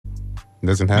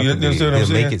Doesn't have to be. Understand what I'm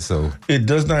saying? Make it so. It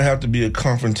does not have to be a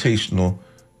confrontational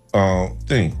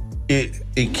thing.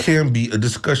 It can be a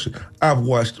discussion. I've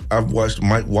watched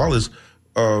Mike Wallace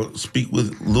speak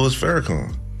with Louis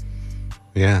Farrakhan.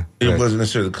 Yeah. It wasn't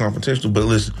necessarily confrontational, but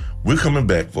listen, we're coming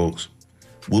back, folks.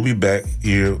 We'll be back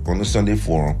here on the Sunday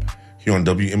Forum, here on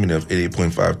WMNF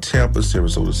 88.5 Tampa,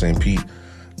 Sarasota, St. Pete.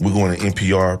 We're going to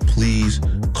NPR. Please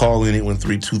call in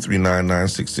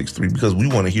 813-239-9663 because we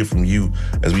want to hear from you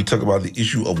as we talk about the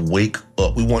issue of wake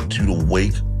up. We want you to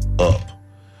wake up.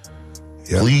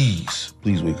 Yep.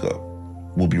 Please wake up.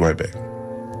 We'll be right back.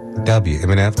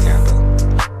 WMNF Tampa.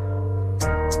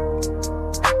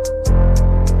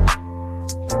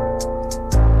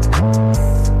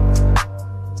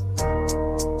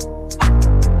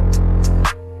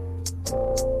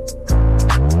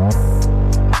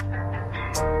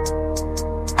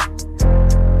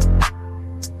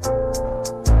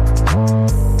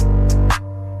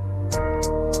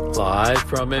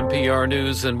 From NPR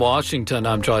News in Washington,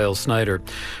 I'm Giles Snyder.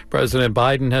 President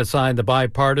Biden has signed the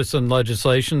bipartisan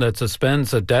legislation that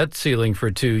suspends a debt ceiling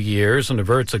for 2 years and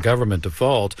averts a government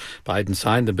default. Biden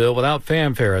signed the bill without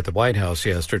fanfare at the White House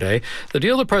yesterday. The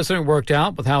deal the president worked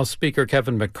out with House Speaker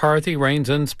Kevin McCarthy reins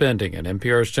in spending, and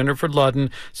NPR's Jennifer Ludden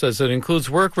says it includes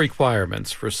work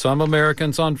requirements for some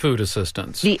Americans on food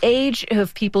assistance. The age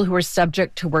of people who are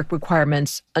subject to work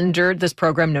requirements under this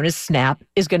program known as SNAP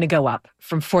is going to go up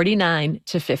from 49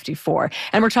 to 54.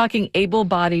 And we're talking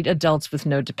able-bodied adults with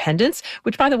no dependents,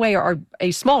 which, by the way, are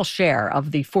a small share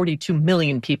of the 42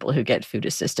 million people who get food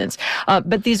assistance.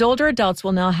 But these older adults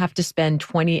will now have to spend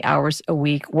 20 hours a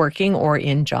week working or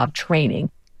in job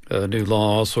training. The new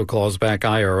law also calls back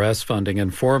IRS funding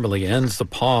and formally ends the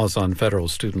pause on federal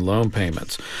student loan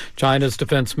payments. China's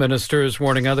defense minister is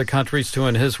warning other countries to,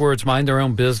 in his words, mind their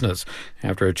own business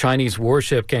after a Chinese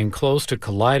warship came close to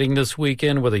colliding this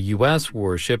weekend with a U.S.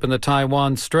 warship in the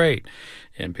Taiwan Strait.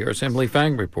 NPR's Emily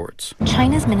Fang reports.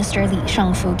 China's Minister Li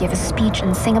Shangfu gave a speech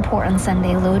in Singapore on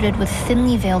Sunday loaded with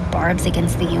thinly veiled barbs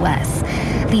against the U.S.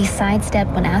 Li sidestepped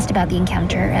when asked about the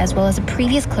encounter, as well as a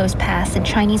previous close pass a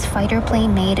Chinese fighter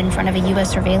plane made in front of a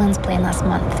U.S. surveillance plane last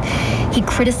month. He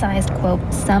criticized, quote,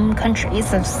 some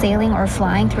countries of sailing or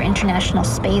flying through international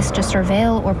space to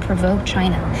surveil or provoke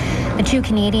China. The two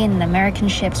Canadian and American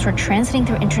ships were transiting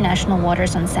through international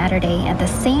waters on Saturday at the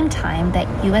same time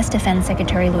that U.S. Defense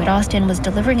Secretary Lloyd Austin was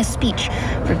delivering a speech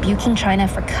rebuking China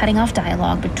for cutting off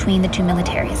dialogue between the two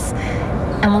militaries.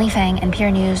 Emily Fang,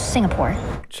 NPR News, Singapore.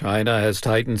 China has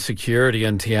tightened security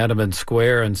in Tiananmen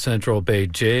Square in central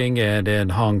Beijing, and in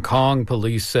Hong Kong,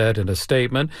 police said in a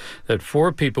statement that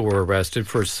 4 people were arrested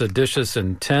for seditious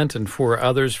intent and 4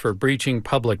 others for breaching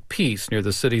public peace near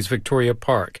the city's Victoria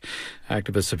Park.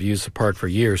 Activists have used the park for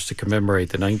years to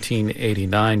commemorate the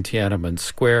 1989 Tiananmen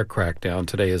Square crackdown.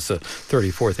 Today is the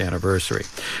 34th anniversary.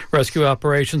 Rescue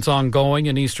operations ongoing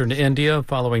in eastern India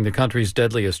following the country's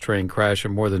deadliest train crash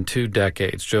in more than 2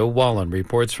 decades. Joe Wallen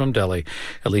reports from Delhi.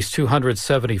 At least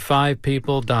 275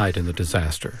 people died in the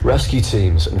disaster. Rescue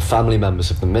teams and family members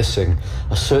of the missing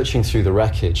are searching through the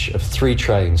wreckage of 3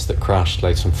 trains that crashed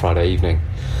late on Friday evening.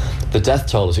 The death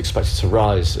toll is expected to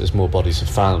rise as more bodies are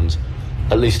found.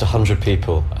 At least 100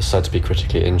 people are said to be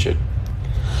critically injured.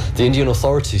 The Indian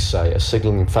authorities say a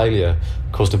signalling failure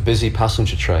caused a busy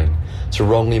passenger train to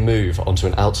wrongly move onto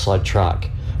an outside track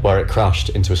where it crashed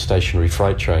into a stationary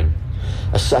freight train.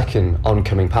 A second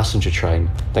oncoming passenger train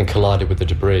then collided with the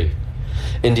debris.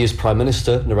 India's Prime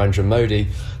Minister, Narendra Modi,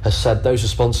 has said those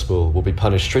responsible will be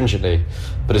punished stringently,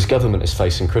 but his government is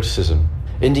facing criticism.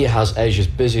 India has Asia's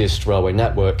busiest railway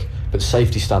network, but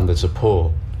safety standards are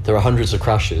poor. There are hundreds of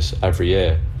crashes every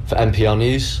year. For NPR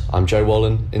News, I'm Joe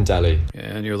Wallen in Delhi.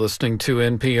 And you're listening to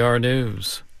NPR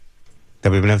News.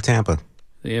 WMNF Tampa.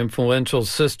 The influential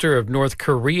sister of North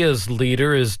Korea's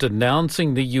leader is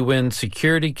denouncing the UN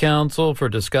Security Council for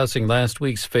discussing last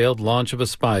week's failed launch of a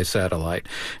spy satellite.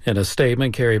 In a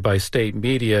statement carried by state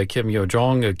media, Kim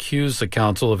Yo-jong accused the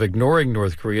council of ignoring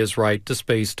North Korea's right to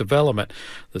space development.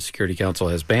 The Security Council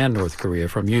has banned North Korea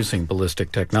from using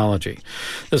ballistic technology.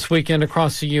 This weekend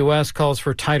across the U.S. calls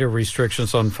for tighter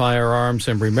restrictions on firearms,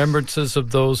 and remembrances of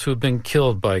those who've been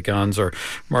killed by guns are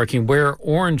marking Wear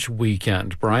Orange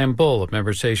Weekend. Brian Bull of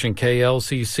member station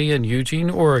KLCC in Eugene,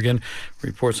 Oregon,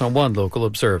 reports on one local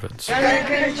observance. Gun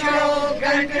control,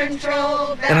 gun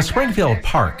control. In a Springfield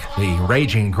park, the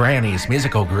Raging Grannies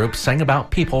musical group sang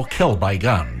about people killed by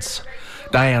guns.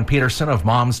 Diane Peterson of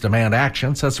Moms Demand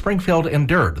Action says Springfield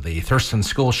endured the Thurston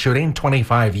school shooting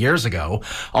 25 years ago,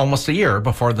 almost a year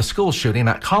before the school shooting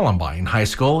at Columbine High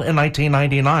School in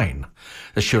 1999.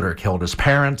 The shooter killed his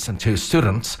parents and 2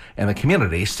 students, and the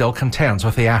community still contends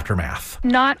with the aftermath.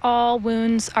 Not all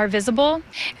wounds are visible.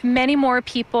 Many more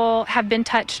people have been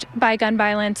touched by gun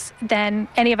violence than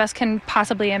any of us can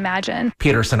possibly imagine.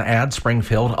 Peterson adds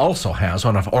Springfield also has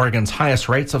one of Oregon's highest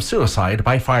rates of suicide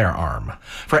by firearm.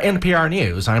 For NPR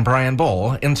News, I'm Brian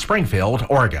Bull in Springfield,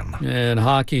 Oregon. In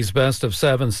hockey's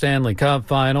best-of-7 Stanley Cup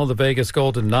final, the Vegas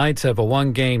Golden Knights have a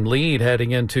 1-game lead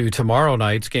heading into tomorrow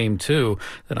night's Game 2.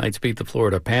 The Knights beat the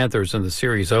Florida Panthers in the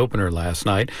series opener last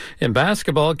night. In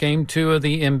basketball, Game 2 of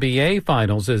the NBA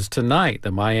Finals is tonight.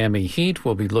 The Miami Heat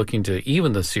will be looking to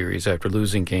even the series after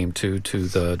losing Game 2 to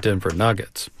the Denver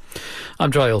Nuggets.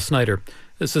 I'm Giles Snyder.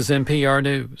 This is NPR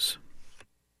News.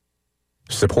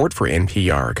 Support for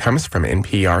NPR comes from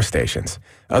NPR stations.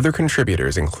 Other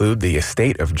contributors include the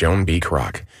estate of Joan B.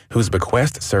 Kroc, whose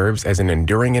bequest serves as an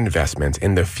enduring investment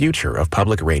in the future of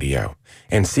public radio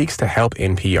and seeks to help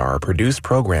NPR produce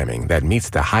programming that meets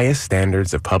the highest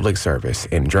standards of public service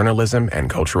in journalism and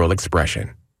cultural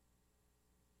expression.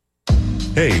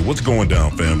 Hey, what's going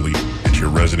down, family? It's your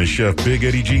resident chef, Big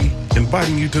Eddie G,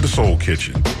 inviting you to the Soul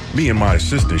Kitchen. Me and my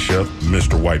assistant chef,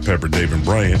 Mr. White Pepper David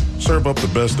Bryant, serve up the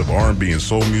best of R&B and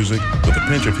soul music with a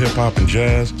pinch of hip-hop and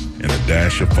jazz and a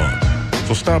dash of funk.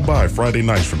 So stop by Friday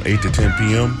nights from 8 to 10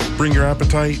 p.m. Bring your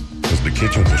appetite, because the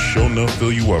kitchen will sure enough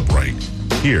fill you up right.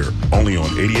 Here, only on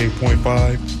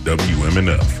 88.5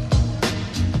 WMNF.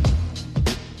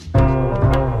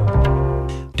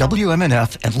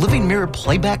 WMNF and Living Mirror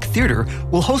Playback Theater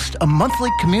will host a monthly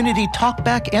community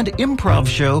talkback and improv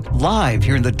show live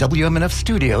here in the WMNF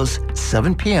studios,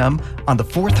 7 p.m. on the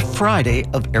 4th Friday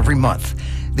of every month.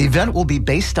 The event will be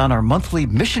based on our monthly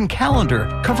mission calendar,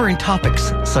 covering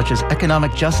topics such as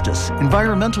economic justice,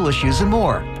 environmental issues, and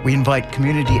more. We invite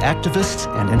community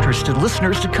activists and interested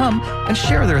listeners to come and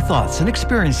share their thoughts and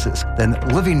experiences. Then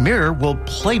Living Mirror will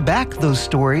play back those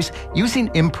stories using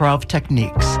improv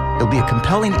techniques. It'll be a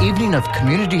compelling evening of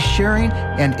community sharing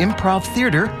and improv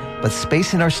theater, but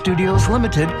space in our studio is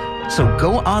limited, so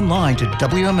go online to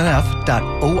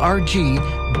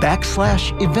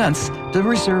WMNF.org/events to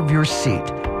reserve your seat.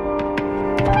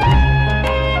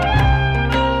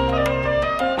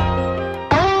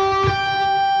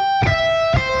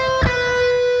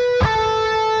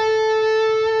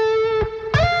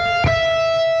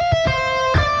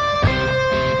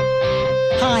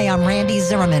 Hi, I'm Randy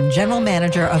Zimmerman, General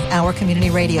Manager of our community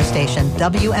radio station,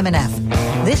 WMNF.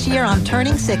 This year I'm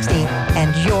turning 60,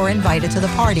 and you're invited to the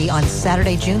party on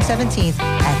Saturday, June 17th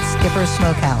at Skipper's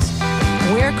Smokehouse.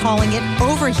 We're calling it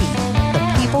Overheat, the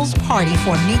People's Party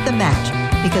for Meet the Match,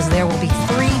 because there will be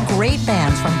 3 great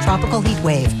bands from Tropical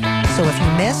Heatwave. So if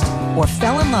you missed or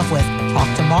fell in love with Talk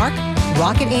to Mark,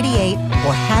 Rocket 88,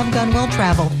 or Have Gun Will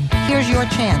Travel, here's your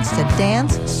chance to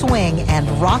dance, swing, and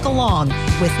rock along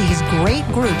with these great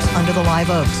groups under the live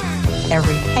oaks.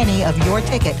 Every penny of your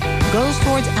ticket goes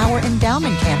towards our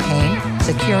endowment campaign,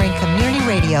 securing community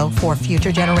radio for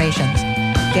future generations.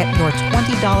 Get your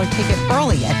 $20 ticket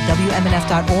early at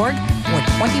WMNF.org or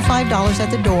 $25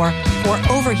 at the door for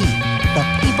Overheat, the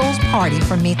People's Party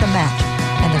for Meet the Match,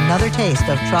 and another taste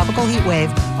of Tropical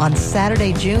Heatwave on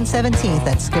Saturday, June 17th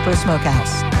at Skipper's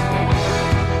Smokehouse.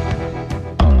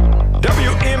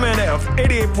 WMNF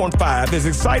 88.5 is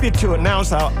excited to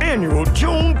announce our annual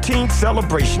Juneteenth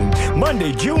celebration.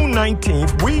 Monday, June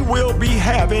 19th, we will be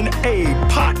having a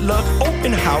potluck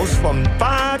open house from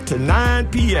 5 to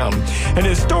 9 p.m. An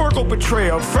historical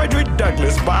portrayal of Frederick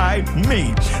Douglass by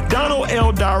me, Donald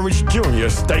L. Dowridge Jr.,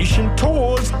 station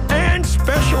tours, and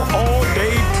special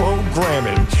all-day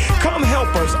programming. Come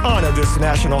help us honor this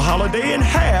national holiday and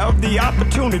have the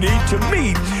opportunity to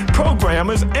meet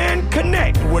programmers and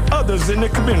connect with others in the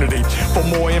community. For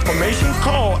more information,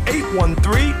 call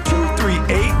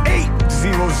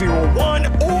 813-238-8001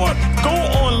 or go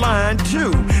online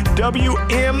to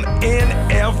WMNF.org.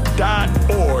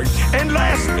 And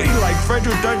lastly, like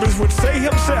Frederick Douglass would say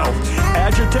himself,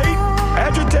 agitate,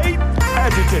 agitate,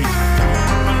 agitate.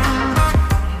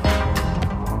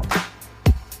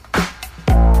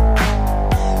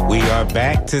 We are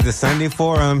back to the Sunday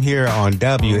Forum here on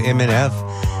WMNF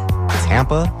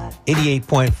Tampa,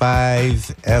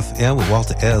 88.5 FM with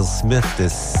Walter L. Smith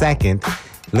II.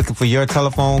 Looking for your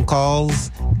telephone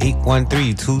calls,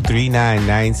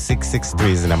 813-239-9663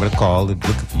 is the number to call.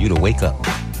 Looking for you to wake up.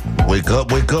 Wake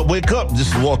up, wake up, wake up. This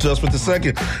is Walter L. Smith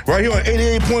II, right here on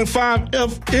 88.5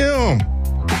 FM.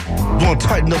 We're going to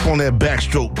tighten up on that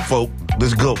backstroke, folk.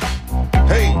 Let's go.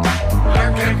 Hey.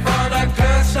 Looking for the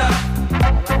good stuff.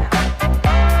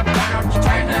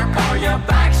 Tighten up on your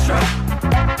backstroke.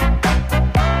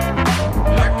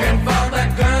 Looking for the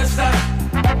good stuff.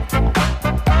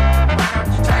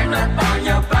 Tighten up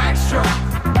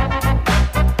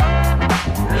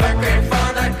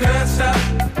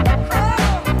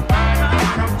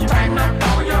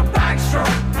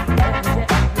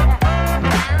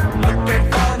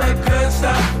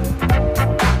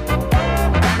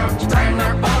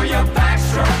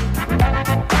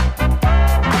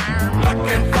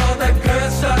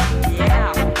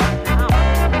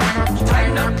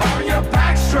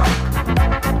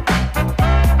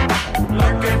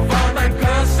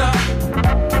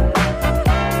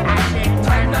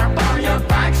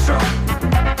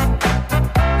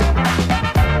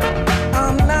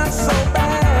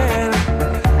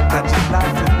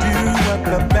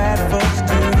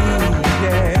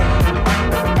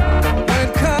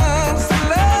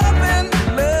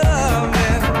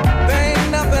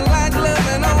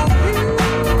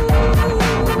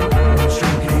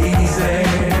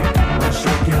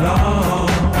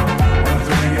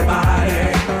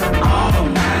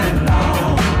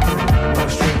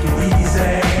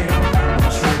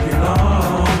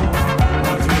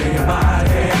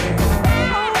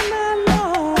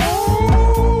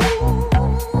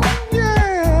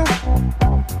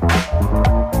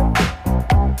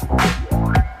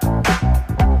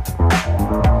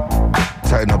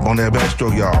that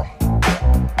backstroke, y'all.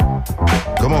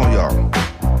 Come on, y'all.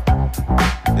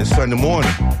 It's Sunday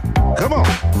morning. Come on.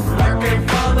 Looking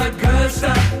for the good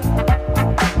stuff.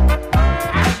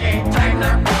 Tighten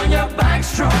up on your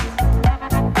backstroke.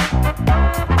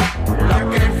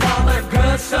 Looking for the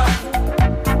good stuff.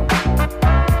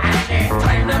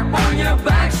 Tighten up on your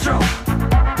backstroke.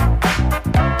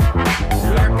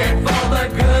 Looking for the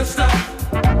good stuff.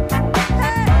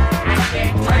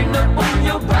 Tighten up on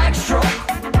your backstroke.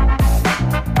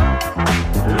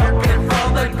 Looking for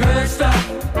the good stuff.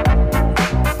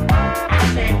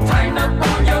 Tighten up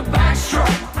on your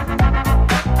backstroke.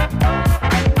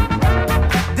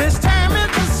 This time is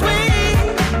the sweet.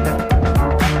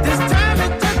 This time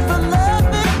is just for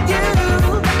loving you.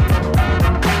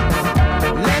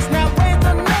 Let's not waste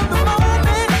another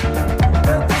moment.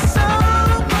 There's so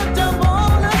much I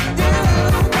wanna do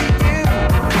with you.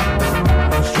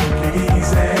 Stroke it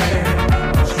easy,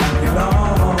 stroke it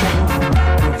long,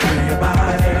 feel your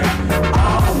body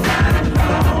all night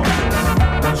long.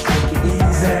 Stroke it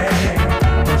easy,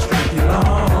 stroke it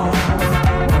long,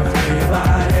 feel your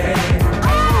body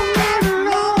all night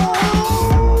long.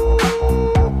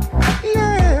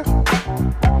 Yeah.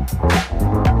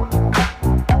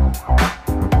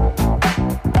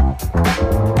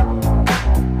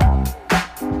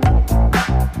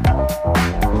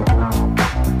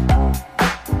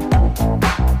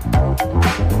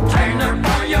 Tighten up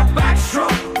on your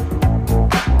backstroke.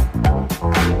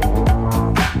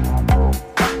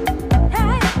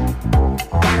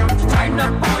 Tighten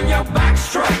up on your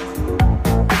backstroke.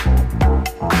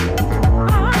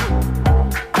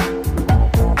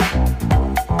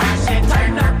 I said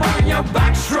tighten up on your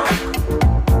backstroke.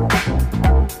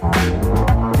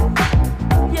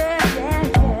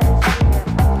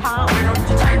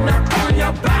 Tighten up on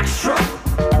your backstroke.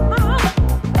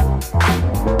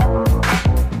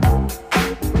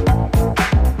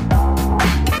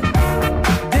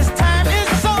 This time is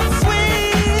so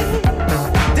sweet.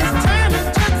 This time is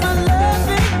just for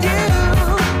loving you.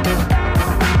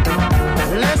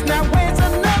 Let's not waste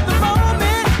another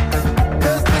moment.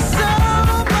 'Cause there's so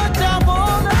much I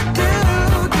wanna do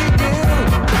to you.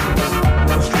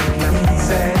 Stroke it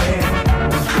easy,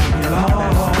 stroke it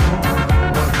long,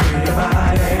 feel your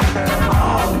body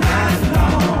all night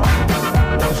long.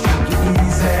 Stroke it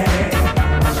easy,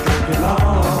 stroke it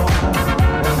long,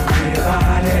 feel your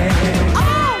body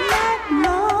all night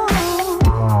long.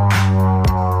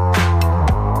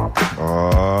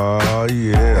 Oh,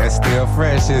 yeah. That's still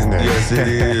fresh, isn't it? Yes, it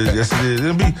is. Yes, it is.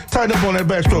 It'll be tighten up on that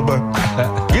backstroke, bud.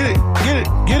 Get it, get it,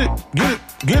 get it, get it,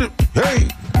 get it. Hey,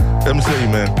 let me tell you,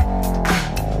 man.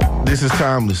 This is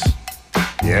timeless.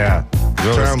 Yeah.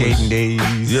 Roller Timeless. skating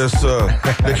days. Yes, sir.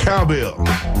 The cowbell.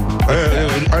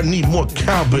 I need more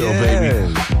cowbell,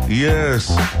 baby. Yes.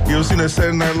 You ever seen that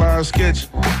Saturday Night Live sketch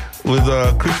with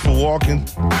Christopher Walken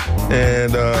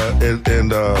and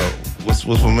what's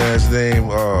my man's name?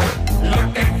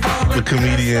 The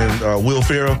comedian Will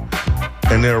Ferrell,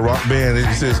 and their rock band.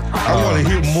 It says, "I want to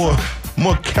hear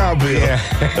more cowbell."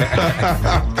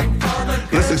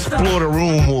 Let's explore the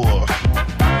room more.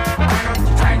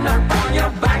 Tighten up on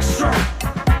your backstroke.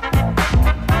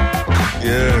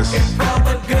 Yes. For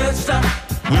the good stuff.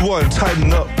 We want to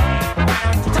tighten up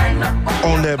Tighten up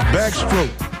on that backstroke,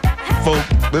 folks.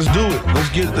 Let's do it.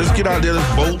 Let's get out there.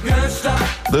 Let's vote.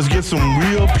 Let's get some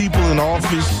real people in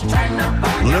office.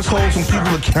 Let's hold some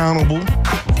people accountable.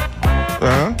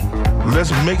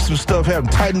 Let's make some stuff happen.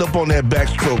 Tighten up on that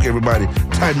backstroke, everybody.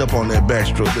 Tighten up on that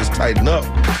backstroke. Let's tighten up.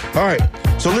 All right.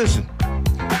 So listen.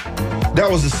 That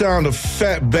was the sound of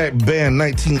Fatback Band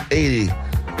 1980.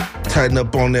 Tighten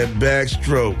up on that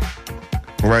backstroke.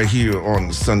 Right here on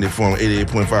the Sunday Forum,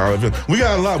 88.5 FM. We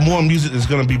got a lot more music that's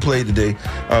going to be played today.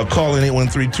 Call in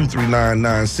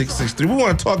 813-239-9663. We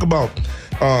want to talk about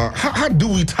how do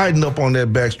we tighten up on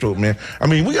that backstroke, man? I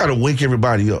mean, we got to wake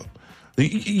everybody up.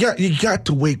 You got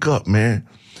to wake up, man.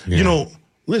 Yeah. You know,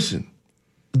 listen,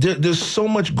 there's so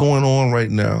much going on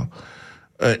right now.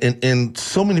 And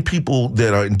so many people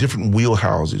that are in different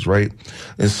wheelhouses, right?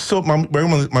 And so my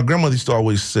grandmother used to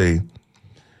always say,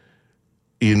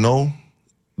 you know,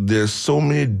 there's so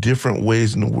many different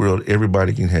ways in the world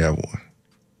everybody can have one,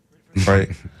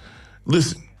 right?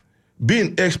 Listen, be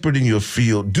an expert in your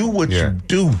field. Do what you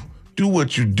do. Do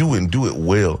what you do and do it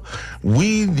well.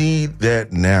 We need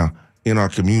that now in our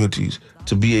communities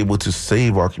to be able to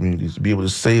save our communities, to be able to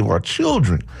save our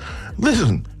children.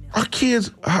 Listen, our kids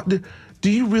out there,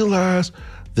 do you realize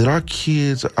that our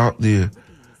kids are out there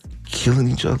killing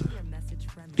each other? Do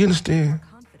you understand?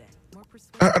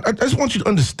 I just want you to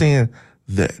understand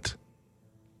that.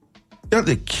 They're out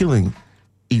there killing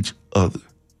each other.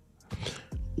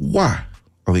 Why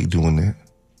are they doing that?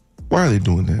 Why are they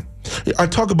doing that? I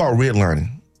talk about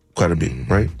redlining quite a bit,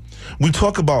 right? We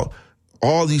talk about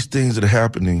all these things that are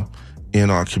happening in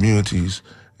our communities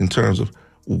in terms of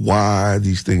why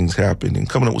these things happen and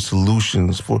coming up with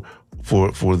solutions for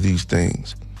these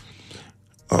things.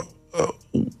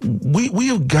 We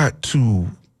have got to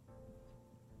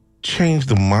change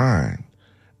the mind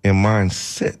and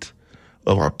mindset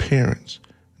of our parents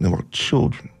and of our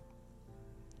children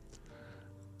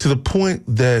to the point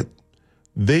that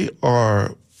they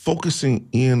are focusing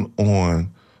in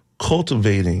on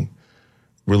cultivating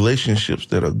relationships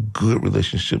that are good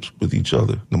relationships with each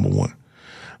other, number one.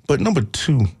 But number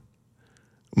two,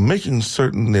 making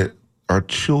certain that our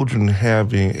children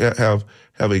have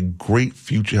a great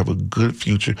future, have a good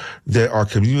future, that our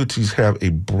communities have a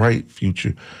bright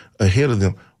future ahead of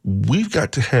them. We've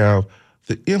got to have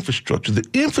the infrastructure. The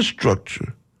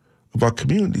infrastructure of our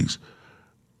communities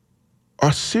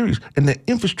are serious, and the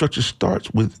infrastructure starts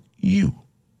with you.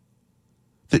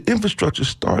 The infrastructure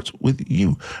starts with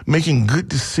you making good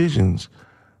decisions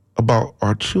about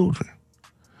our children,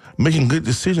 making good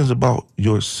decisions about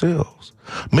yourselves,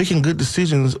 making good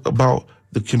decisions about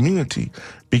the community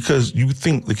because you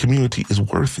think the community is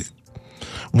worth it.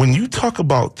 When you talk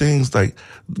about things like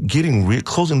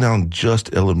closing down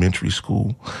Just Elementary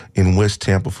School in West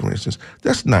Tampa, for instance,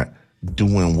 that's not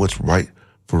doing what's right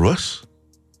for us.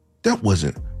 That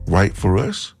wasn't right for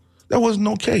us. That wasn't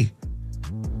okay.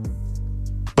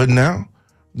 But now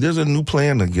there's a new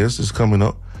plan, I guess, that's coming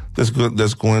up. That's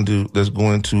going to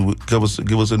give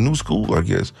us a new school, I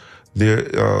guess, there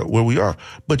where we are.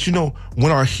 But you know,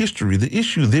 the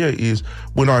issue there is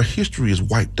when our history is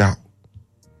wiped out,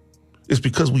 it's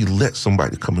because we let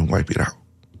somebody come and wipe it out.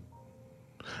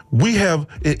 We have,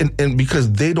 and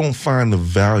because they don't find the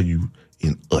value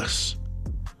in us.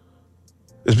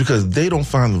 It's because they don't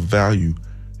find the value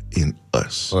in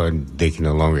us. Or they can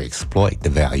no longer exploit the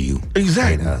value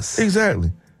in us.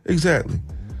 Exactly.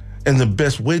 And the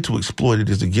best way to exploit it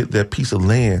is to get that piece of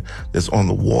land that's on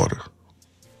the water.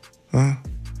 And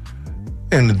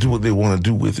to do what they want to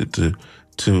do with it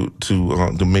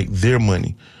to make their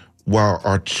money while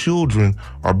our children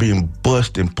are being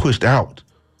bussed and pushed out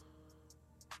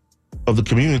of the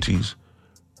communities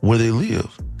where they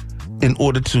live in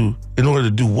order to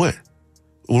do what?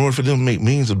 In order for them to make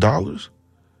millions of dollars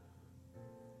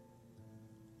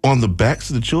on the backs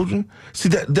of the children? See,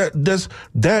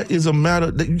 that is a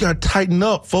matter that you got to tighten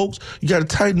up, folks. You got to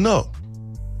tighten up.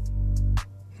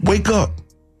 Wake up.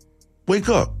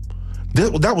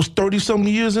 That was 30-something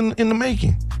years in the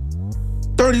making.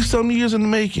 30-something years in the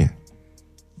making.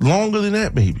 Longer than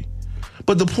that, maybe.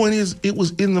 But the point is, it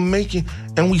was in the making,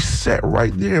 and we sat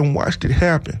right there and watched it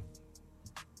happen.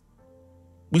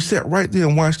 We sat right there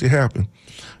and watched it happen.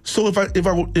 So if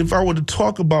I were to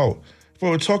talk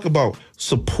about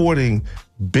supporting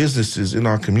businesses in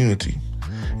our community,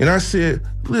 and I said,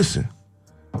 listen,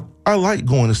 I like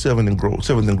going to 7th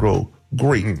and Grove.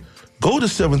 Great. Go to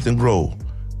 7th and Grove.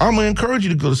 I'm gonna encourage you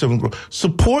to go to 7th and Grove.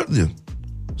 Support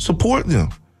them.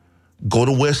 Go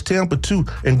to West Tampa too,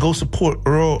 and go support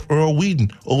Earl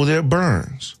Whedon over there at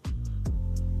Burns.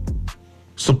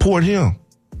 Support him.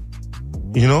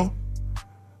 You know?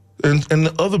 And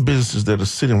the other businesses that are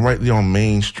sitting right there on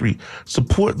Main Street.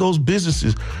 Support those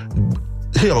businesses.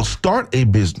 Hell, start a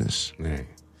business. Right.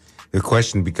 The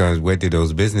question becomes, what do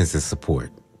those businesses support?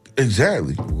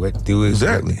 Exactly. What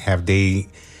have they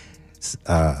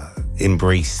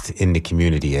embraced in the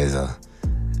community as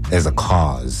a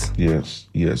cause? Yes.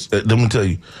 Let me tell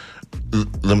you.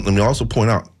 Let me also point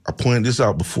out. I pointed this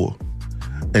out before,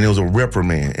 and it was a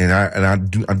reprimand, and I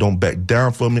don't back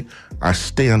down from it. I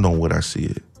stand on what I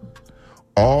said.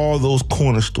 All those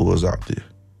corner stores out there,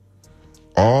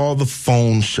 all the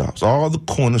phone shops, all the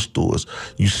corner stores,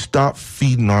 you stop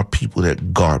feeding our people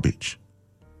that garbage.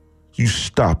 You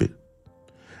stop it.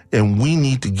 And we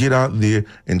need to get out there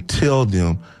and tell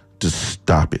them to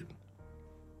stop it.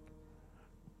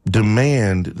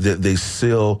 Demand that they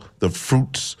sell the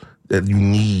fruits that you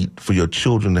need for your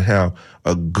children to have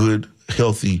a good,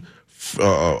 healthy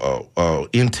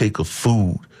intake of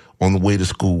food on the way to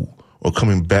school or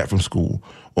coming back from school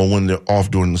or when they're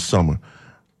off during the summer.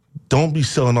 Don't be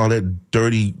selling all that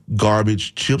dirty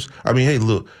garbage chips. I mean, hey,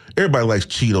 look, everybody likes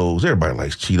Cheetos.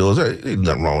 Ain't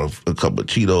nothing wrong with a couple of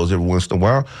Cheetos every once in a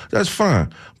while. That's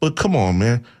fine. But come on,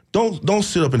 man. Don't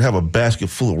sit up and have a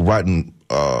basket full of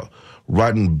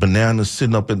rotten bananas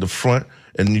sitting up in the front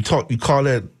and you call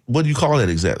that, what do you call that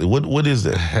exactly? What is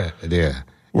that? Yeah.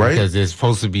 Right? Because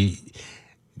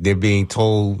they're being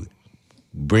told,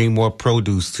 bring more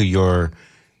produce to your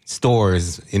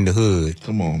stores in the hood.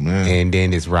 Come on, man. And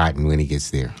then it's rotten when he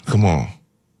gets there. Come on.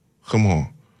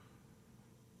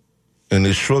 And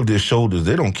they shrug their shoulders.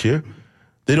 They don't care.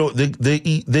 They don't. They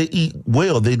eat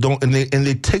well. They don't. And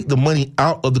they take the money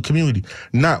out of the community.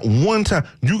 Not one time.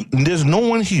 There's no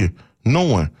one here. No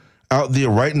one out there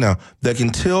right now that can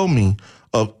tell me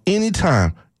of any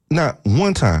time. Not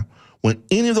one time when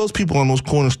any of those people on those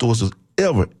corner stores has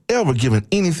ever given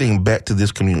anything back to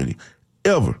this community.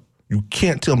 Ever. You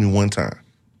can't tell me one time.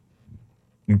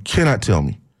 You cannot tell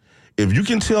me. If you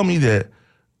can tell me that,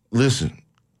 listen,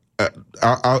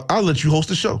 I'll let you host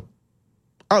the show.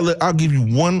 I'll give you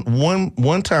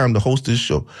one time to host this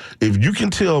show. If you can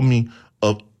tell me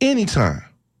of any time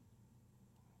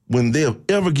when they have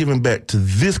ever given back to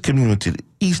this community, to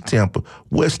East Tampa,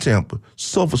 West Tampa,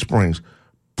 Sulphur Springs,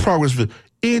 Progressville,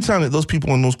 anytime that those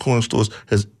people in those corner stores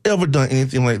has ever done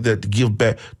anything like that to give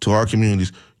back to our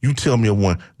communities, you tell me of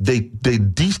one. They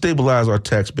destabilize our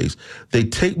tax base. They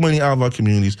take money out of our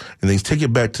communities and they take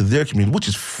it back to their community, which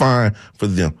is fine for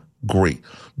them. Great.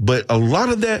 But a lot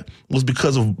of that was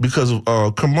because of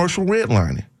commercial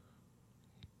redlining.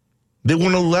 They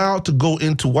weren't allowed to go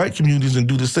into white communities and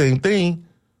do the same thing,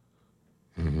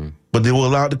 but they were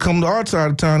allowed to come to our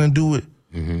side of town and do it.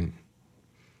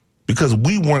 Because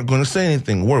we weren't going to say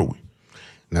anything, were we?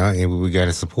 No, and we got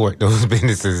to support those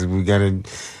businesses. We got to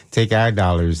take our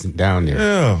dollars down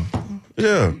there.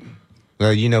 Yeah.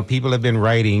 Well, people have been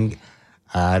writing.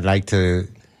 I'd like to,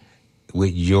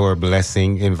 with your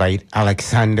blessing, invite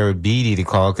Alexander Beatty to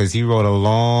call because he wrote a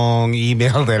long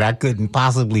email that I couldn't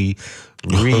possibly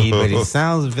read, but it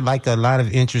sounds like a lot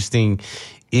of interesting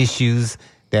issues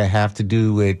that have to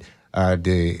do with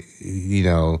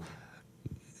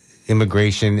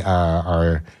immigration,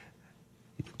 or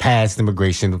past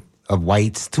immigration of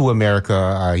whites to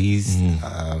America. He's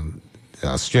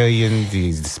Australian,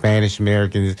 he's the Spanish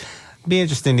Americans. Be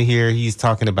interesting to hear. He's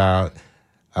talking about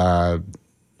the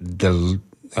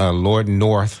Lord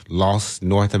North lost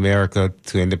North America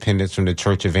to independence from the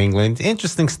Church of England.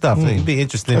 Interesting stuff. It'd be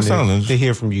interesting to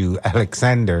hear from you,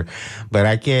 Alexander. But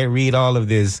I can't read all of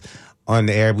this on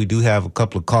the air. We do have a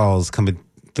couple of calls coming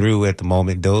through at the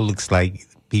moment, though. Looks like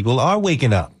people are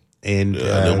waking up. And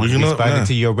responding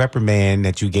to your reprimand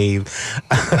that you gave.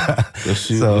 Let's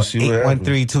see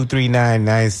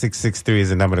 813-239-9663 is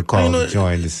the number to call to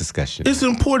join this discussion. It's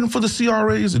important for the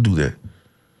CRAs to do that.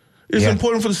 It's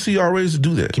important for the CRAs to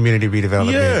do that. Community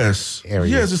redevelopment areas.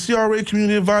 Yes, the CRA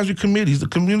community advisory committees.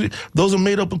 Those are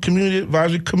made up of community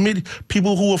advisory committee,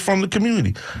 people who are from the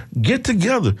community. Get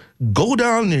together, go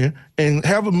down there and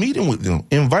have a meeting with them.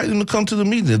 Invite them to come to the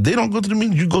meeting. If they don't go to the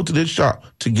meeting, you go to their shop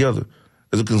together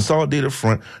as a consolidated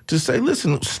front to say,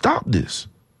 listen, stop this.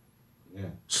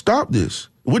 Stop this.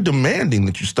 We're demanding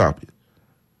that you stop it.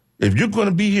 If you're going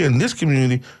to be here in this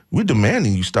community, we're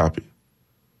demanding you stop it.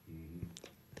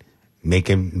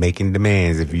 Making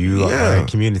demands if you are a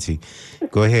community.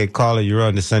 Go ahead, caller. You're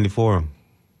on the Sunday Forum.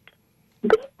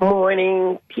 Good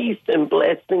morning. Peace and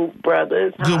blessings,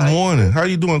 brothers. Good morning. How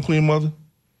you doing, Queen Mother?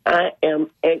 I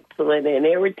am excellent. And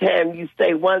every time you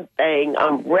say one thing,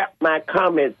 I'm wrap my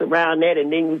comments around that,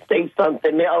 and then you say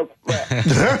something else.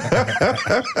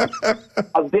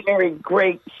 A very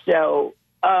great show.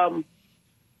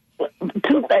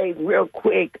 Two things real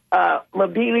quick.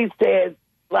 Mabili says,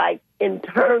 in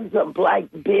terms of black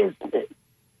business,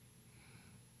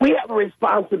 we have a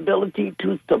responsibility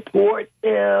to support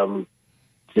them,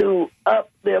 to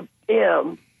uplift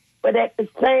them. But at the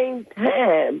same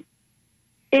time,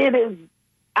 it is,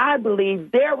 I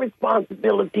believe, their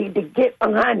responsibility to get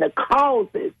behind the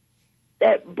causes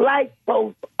that black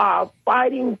folks are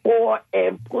fighting for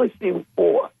and pushing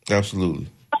for. Absolutely.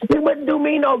 It wouldn't do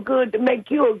me no good to make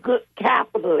you a good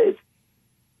capitalist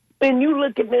when you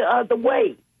look at the other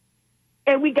way.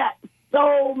 And we got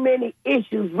so many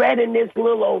issues right in this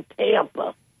little old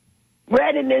Tampa,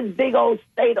 right in this big old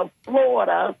state of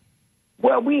Florida,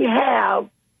 where we have,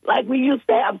 we used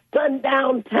to have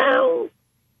sundown towns,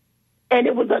 and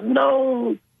it was a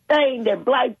known thing that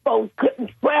black folks couldn't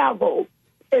travel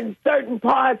in certain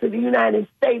parts of the United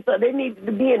States, so they needed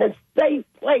to be in a safe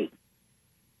place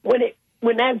when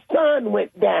that sun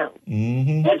went down.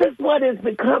 This is what is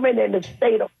becoming in the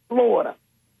state of Florida.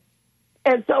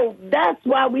 And so that's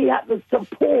why we have to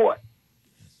support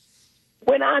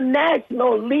when our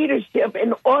national leadership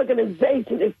and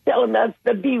organization is telling us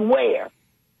to beware.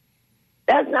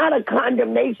 That's not a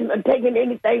condemnation of taking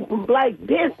anything from black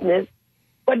business,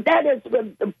 but that is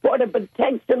for the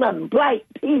protection of black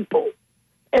people.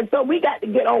 And so we got to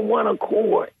get on one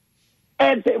accord.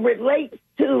 As it relates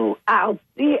to our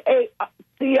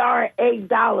CRA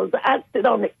dollars, I sit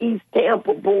on the East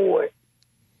Tampa board.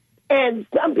 And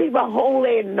some people hold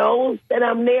their nose that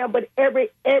I'm there, but every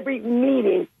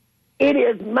meeting, it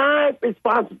is my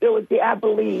responsibility, I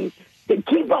believe, to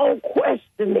keep on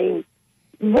questioning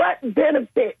what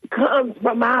benefit comes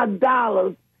from our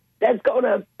dollars that's going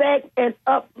to affect and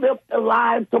uplift the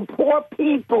lives of poor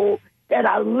people that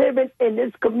are living in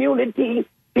this community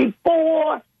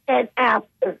before and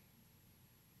after.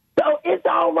 So it's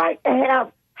all right to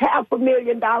have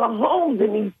 $500,000 homes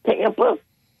in East Tampa,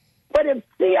 but if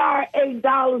CRA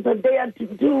dollars are there to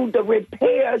do the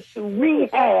repairs, to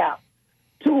rehab,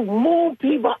 to move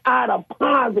people out of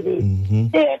poverty,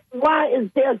 then why is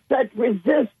there such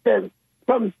resistance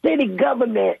from city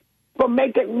government for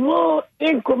making little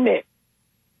increments?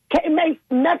 Can't make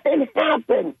nothing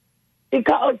happen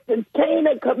because the chain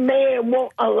of command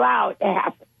won't allow it to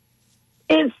happen.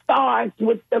 It starts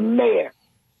with the mayor.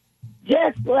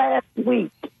 Just last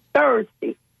week,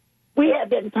 Thursday, we have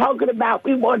been talking about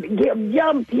we want to give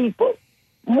young people,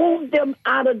 move them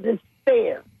out of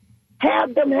despair,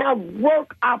 have them have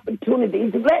work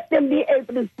opportunities, let them be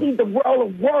able to see the world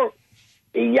of work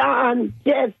beyond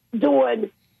just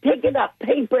picking up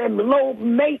paper and low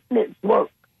maintenance work.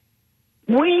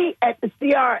 We at the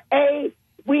CRA,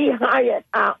 we hired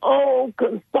our own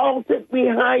consultant. We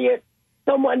hired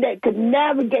someone that could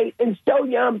navigate and show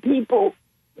young people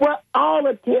what all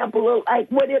of Tampa look like,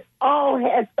 what it all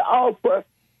has to offer,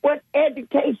 what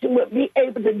education would be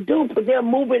able to do for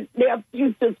them moving their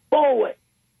futures forward.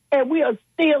 And we are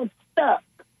still stuck.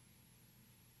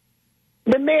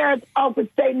 The mayor's office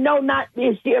say, no, not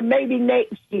this year, maybe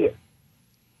next year.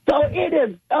 So it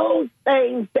is those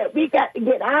things that we got to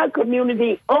get our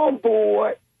community on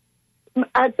board.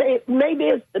 I say maybe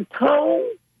it's the tone,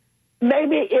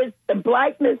 maybe it's the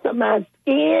blackness of my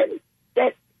skin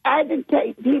that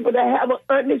agitate people to have an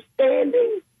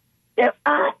understanding that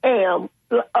I am,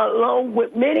 along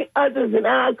with many others in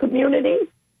our community,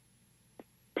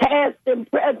 past and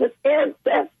present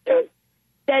ancestors,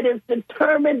 that is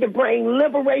determined to bring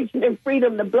liberation and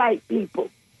freedom to black people.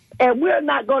 And we're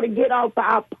not going to get off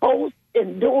our post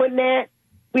in doing that.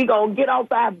 We're going to get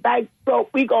off our backstroke.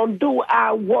 We're going to do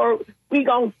our work. We're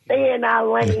going to stay in our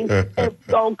lane. And we're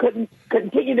going to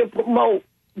continue to promote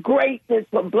greatness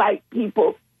for black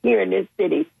people here in this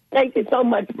city. Thank you so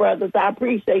much, brothers. I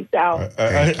appreciate y'all.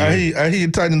 I hear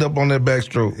you tightening up on that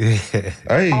backstroke.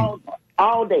 I hear you.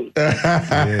 All day.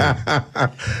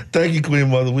 Thank you, Queen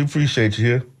Mother. We appreciate you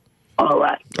here. All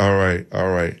right. All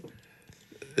right.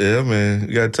 Yeah, man.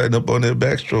 You got to tighten up on that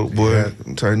backstroke, boy. Yeah.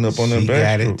 Tighten up on that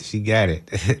backstroke. She got it.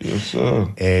 Yes,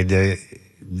 sir. And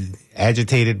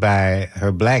agitated by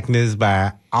her blackness,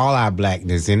 by all our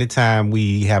blackness. Anytime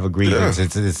we have a grievance,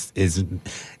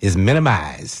 it's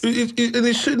minimized. And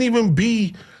it shouldn't even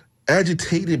be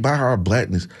agitated by our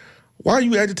blackness. Why are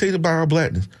you agitated by our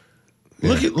blackness?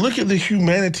 Yeah. Look at the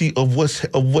humanity of what's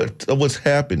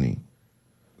happening.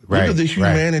 Right. Look at the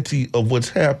humanity of what's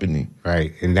happening.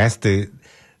 Right. And that's the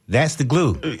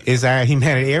glue. It's our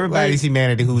humanity. Everybody's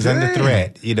humanity who's under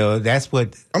threat. You know, that's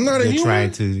what I'm not a human.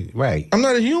 Trying to right. I'm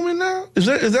not a human now. Is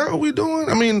that what we're doing?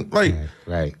 I mean, like,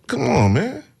 right. Come on,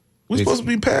 man. We're supposed to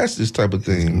be past this type of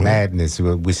thing, man. Madness.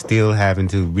 We're still having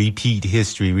to repeat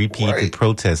history, the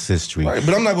protest history. Right.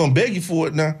 But I'm not going to beg you for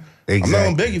it now. Exactly. I'm not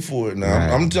going to beg you for it now.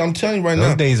 Right. I'm telling you right now.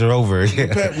 Those days are over.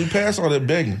 We passed all that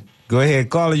begging. Go ahead,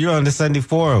 caller. You're on the Sunday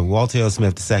Forum. Walter L.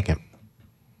 Smith II.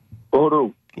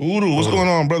 Udu. What's going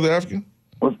on, Brother African?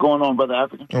 What's going on, Brother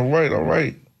African? All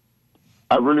right.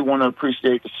 I really want to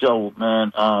appreciate the show,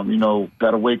 man.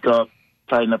 Got to wake up,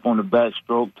 tighten up on the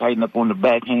backstroke, tighten up on the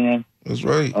backhand. That's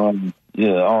right.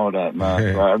 Yeah, all that,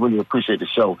 man. So I really appreciate the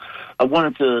show. I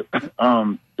wanted to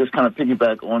just kind of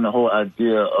piggyback on the whole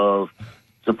idea of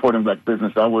supporting black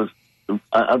business.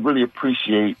 I really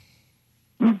appreciate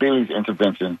Billy's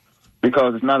intervention,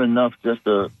 because it's not enough just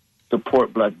to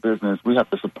support black business. We have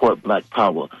to support black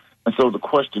power. And so the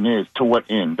question is, to what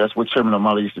end? That's what Chairman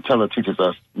O'Malley used to teaches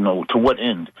us, to what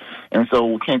end? And so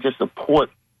we can't just support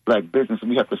black business.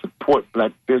 We have to support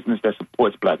black business that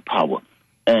supports black power.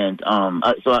 And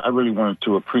so I really wanted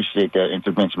to appreciate that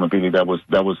intervention, Billy. That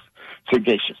was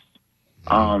sagacious.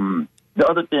 The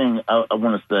other thing I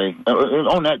want to say,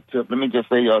 on that tip, let me just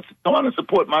say, come on and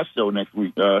support my show next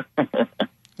week. All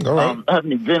right. I have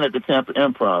an event at the Tampa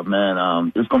Improv,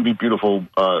 man. It's going to be beautiful.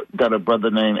 Got a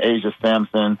brother named Asia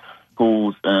Sampson,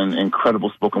 who's an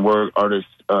incredible spoken word artist,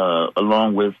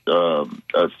 along with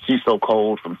She's So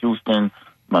Cold from Houston,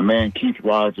 my man Keith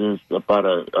Rogers, about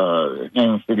a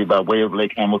Haines City by way of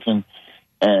Lake Hamilton.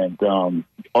 And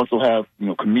also have,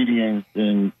 comedians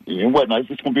and whatnot. It's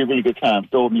just going to be a really good time.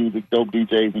 Soul music, dope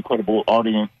DJs, incredible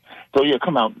audience. So yeah,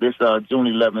 come out this June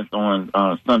 11th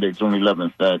on Sunday, June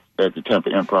 11th at the Tampa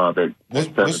Improv at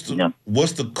 7 p.m.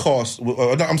 What's the cost?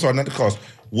 No, I'm sorry, not the cost.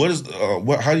 What is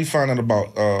how do you find out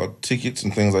about tickets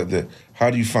and things like that? How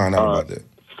do you find out about that?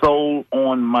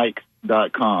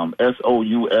 SoulOnMics.com.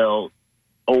 SoulOnMics.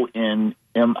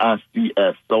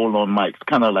 Soul on Mics.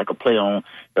 Kind of like a play on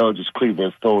Eldridge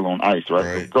Cleaver's Soul on Ice,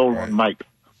 right? So Soul on Mics.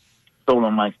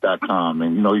 SoulOnMics.com,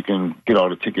 and you can get all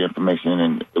the ticket information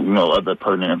and other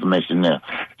pertinent information there.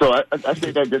 So I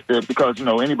say that just because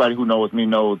anybody who knows me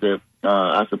knows that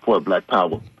I support Black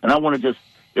Power, and I want to just,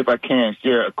 if I can,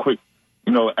 share a quick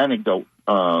anecdote,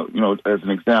 as an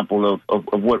example of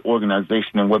what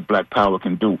organization and what Black Power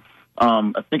can do.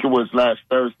 I think it was last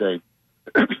Thursday.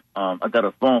 I got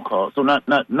a phone call. So not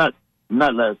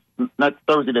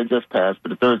Thursday that just passed, but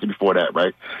the Thursday before that,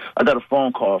 right? I got a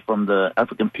phone call from the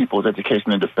African People's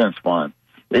Education and Defense Fund.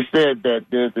 They said that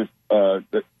there's this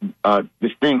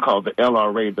thing called the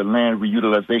LRA, the Land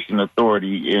Reutilization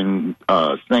Authority in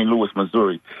St. Louis,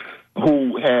 Missouri,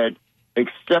 who had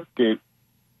accepted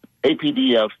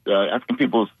APDF, African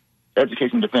People's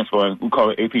Education and Defense Fund, we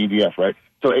call it APDF, right?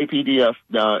 So APDF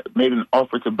made an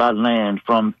offer to buy land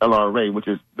from LRA, which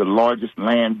is the largest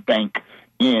land bank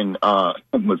in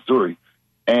Missouri,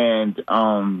 and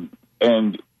for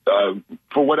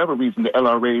whatever reason, the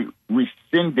LRA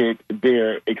rescinded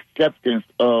their acceptance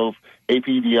of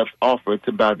APDF's offer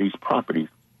to buy these properties.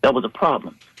 That was a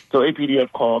problem. So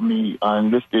APDF called me and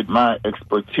enlisted my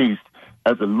expertise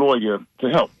as a lawyer to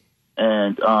help,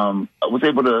 and I was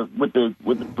able to, with the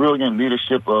brilliant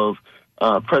leadership of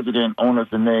President Ona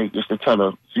Zane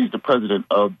Yeshitela. She's the president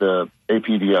of the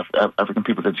APDF, African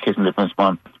People's Education and Defense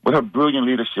Fund. With her brilliant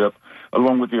leadership,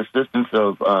 along with the assistance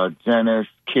of Janice,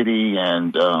 Kitty,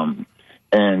 and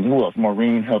who else?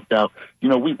 Maureen helped out.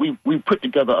 We put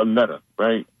together a letter,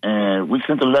 right? And we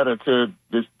sent a letter to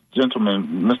this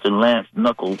gentleman, Mr. Lance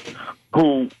Knuckles,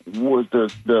 who was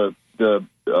the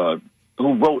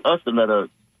who wrote us the letter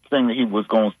saying that he was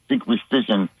going to seek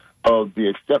rescission of the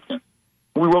acceptance.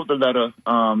 We wrote the letter.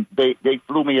 They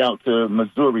flew me out to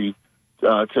Missouri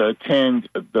to attend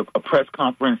a press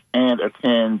conference and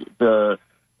attend the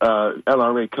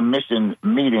LRA commission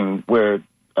meeting where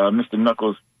Mr.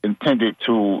 Knuckles intended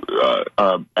to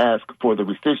ask for the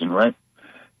rescission, right?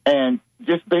 And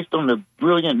just based on the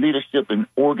brilliant leadership and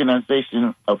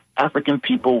organization of African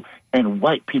people and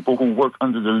white people who work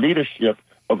under the leadership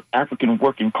of African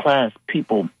working class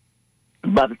people,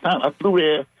 by the time I flew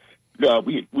there,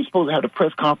 we were supposed to have a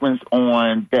press conference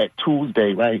on that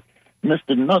Tuesday, right?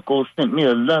 Mr. Knuckles sent me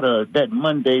a letter that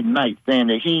Monday night saying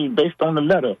that he, based on the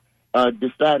letter,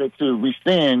 decided to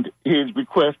rescind his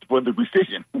request for the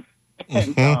rescission.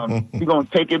 And he's going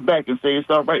to take it back and say it's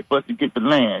all right for us to get the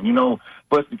land,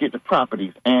 for us to get the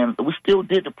properties. And we still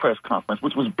did the press conference,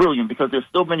 which was brilliant because there's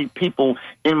so many people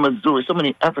in Missouri, so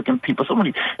many African people, so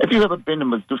many. If you've ever been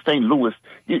to St. Louis,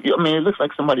 it looks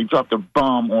like somebody dropped a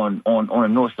bomb on the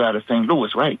north side of St.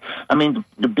 Louis, right?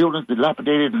 The building's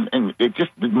dilapidated and it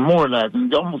just demoralized,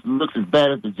 and it almost looks as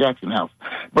bad as the Jackson House.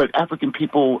 But African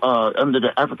people, under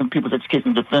the African People's Education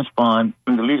and Defense Fund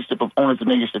and the leadership of Ona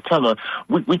Zane Yeshitela,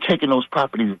 we taking those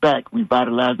properties back,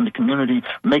 revitalizing the community,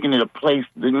 making it a place,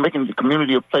 making the community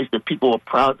a place that people are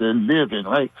proud to live in,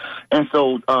 right? And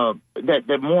so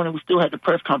that morning we still had the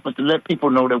press conference to let people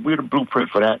know that we're the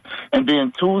blueprint for that. And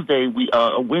then Wednesday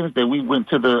we went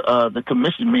to the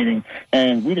commission meeting,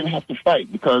 and we didn't have to fight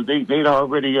because they'd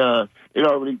already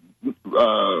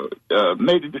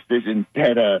made the decision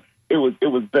that it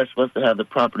was best for us to have the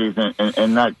properties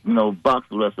and not box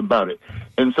with us about it.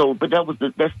 And so, but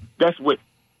that's what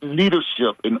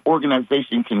leadership and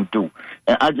organization can do.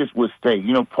 And I just would say,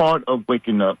 part of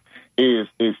waking up is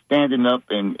standing up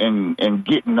and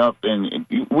getting up, and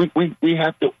we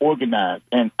have to organize.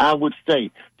 And I would say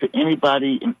to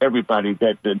anybody and everybody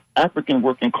that the African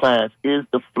working class is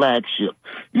the flagship.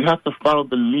 You have to follow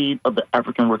the lead of the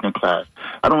African working class.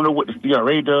 I don't know what the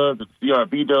CRA does, the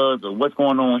CRB does, or what's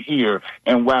going on here,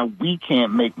 and why we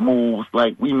can't make moves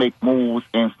like we make moves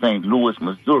in St. Louis,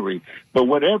 Missouri. But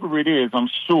whatever it is, I'm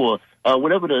sure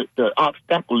whatever the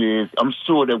obstacle is, I'm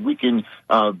sure that we can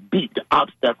beat the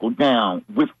obstacle down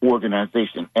with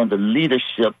organization and the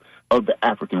leadership of the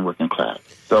African working class.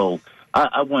 So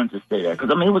I wanted to say that because,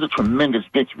 it was a tremendous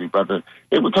victory, brother.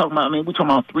 They were talking about, we're talking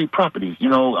about 3 properties,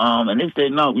 and they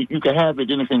said, no, you can have it.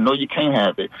 Then they said, no, you can't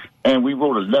have it. And we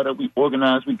wrote a letter, we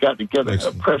organized, we got together,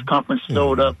 a press conference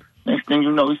showed up. Next thing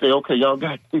you know, we say, okay, y'all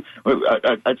got it.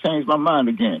 I changed my mind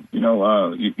again.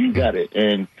 You got it.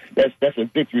 And that's a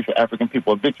victory for African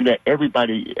people, a victory that every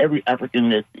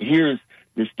African that hears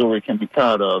this story can be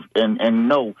proud of and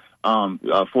know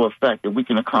for a fact that we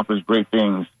can accomplish great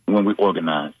things when we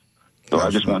organize. So I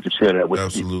just wanted to share that with you.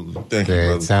 Absolutely. Thank you, It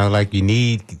brother. sounds like you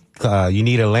need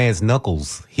a Lance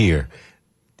Knuckles here.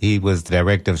 He was the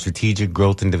director of strategic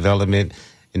growth and development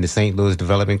in the St. Louis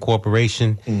Development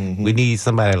Corporation. Mm-hmm. We need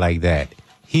somebody like that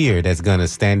here that's going to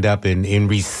stand up and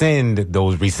rescind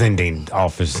those rescinding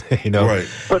offers. Right.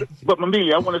 But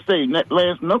Mamili, I want to say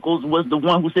Lance Knuckles was the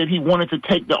one who said he wanted to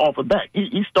take the offer back.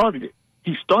 He started it.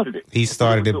 He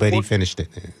started it, but he finished it.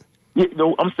 Yeah,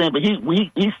 no, I'm saying, but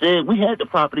he said we had the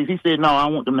properties. He said, no, I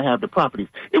want them to have the properties.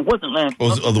 It wasn't Lance. It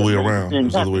was the Knuckles other way that made around. the thing It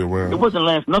was the other happen. way around. It wasn't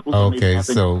Lance Knuckles that made it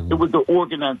happen. so- It was the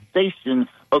organization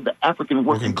of the African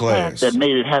working class that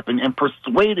made it happen and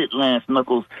persuaded Lance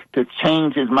Knuckles to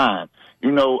change his mind.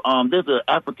 You know, there's an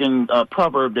African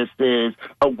proverb that says,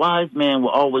 a wise man will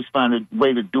always find a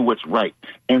way to do what's right.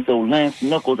 And so Lance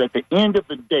Knuckles, at the end of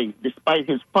the day, despite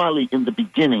his folly in the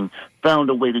beginning, found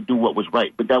a way to do what was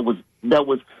right. But that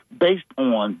was based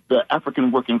on the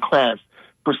African working class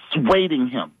persuading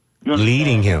him. You understand?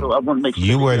 Leading him. So I want to make sure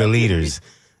You that were the that's- leaders.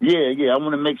 Yeah, I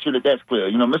want to make sure that that's clear.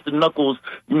 You know, Mr. Knuckles,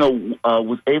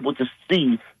 was able to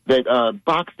see that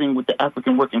boxing with the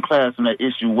African working class on that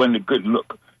issue wasn't a good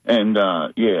look. And,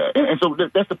 and so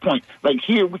that's the point. Like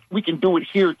here, we can do it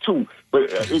here too. But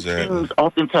it seems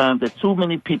oftentimes that too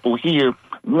many people here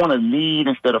want to lead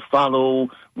instead of follow,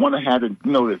 want to have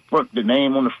the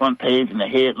name on the front page and the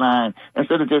headline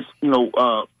instead of just,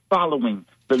 following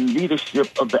the leadership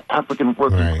of the African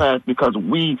working class, because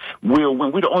we will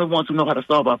win. We're the only ones who know how to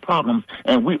solve our problems,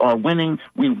 and we are winning.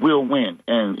 We will win.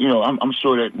 And, I'm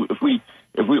sure that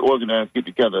if we organize, get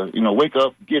together, wake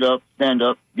up, get up, stand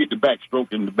up, get the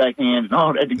backstroke and the backhand and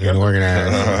all that together. And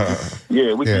organize.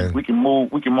 We can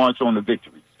move, we can march on the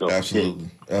victory. So, Absolutely.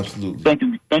 Thank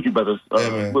you, brothers.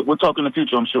 We'll talk in the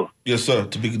future, I'm sure. Yes, sir.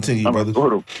 To be continued, brothers.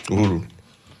 Uhuru.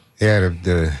 Yeah,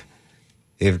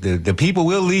 if the people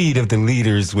will lead if the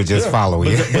leaders would just follow.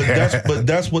 But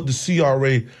that's what the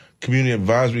CRA Community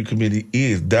Advisory Committee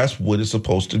is. That's what it's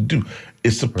supposed to do.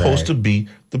 It's supposed to be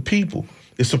the people.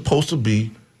 It's supposed to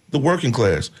be the working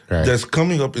class that's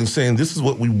coming up and saying, this is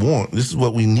what we want. This is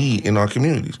what we need in our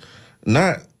communities.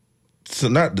 Not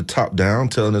the top down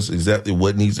telling us exactly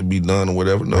what needs to be done or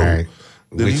whatever. No. Right.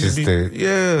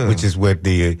 Which is what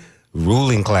the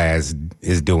ruling class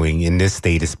is doing in this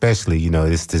state, especially.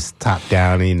 It's this top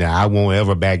down. I won't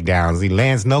ever back down. See,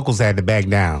 Lance Knuckles had to back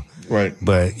down, right?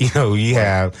 But you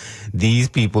have these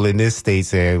people in this state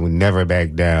saying, "We'll never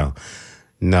back down."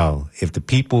 No, if the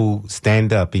people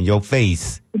stand up in your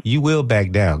face, you will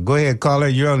back down. Go ahead, caller.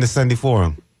 You're on the Sunday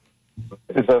Forum.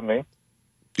 Is that me?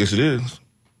 Yes, it is.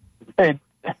 Hey,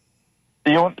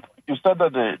 you said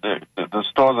that the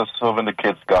stores are serving the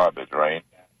kids garbage, right?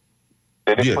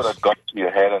 They didn't put a gun to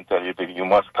your head and tell you that you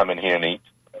must come in here and eat.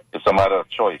 It's a matter of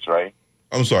choice, right?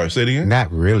 I'm sorry, say it again?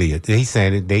 Not really. He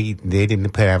said that they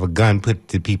didn't have a gun put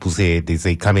to people's head. They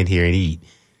say, come in here and eat.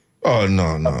 Oh,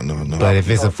 no. But if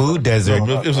it's a food desert.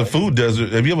 If it's a food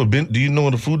desert, have you ever been? Do you know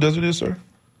what a food desert is, sir?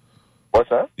 What's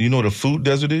that? Do you know what a food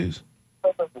desert is?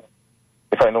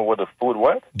 If I know what the food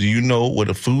what? Do you know what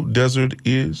a food desert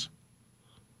is?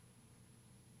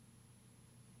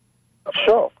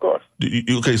 Sure, of course.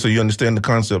 Okay, so you understand the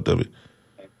concept of it.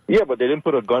 Yeah, but they didn't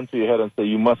put a gun to your head and say,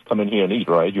 you must come in here and eat,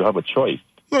 right? You have a choice.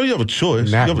 No, you have a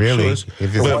choice. Not you have really. A choice.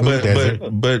 If it's a food desert.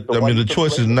 But I mean, the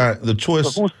choice is not the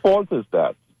choice. So whose fault is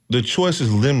that? The choice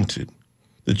is limited.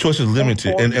 The choice is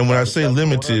limited, and when I say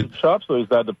limited, shops, or is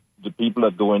that the people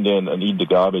that go in there and eat the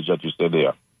garbage that you say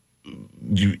there?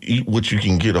 You eat what you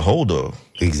can get a hold of.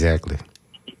 Exactly.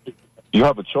 You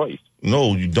have a choice.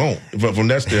 No, you don't. From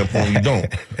that standpoint, you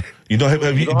don't. You don't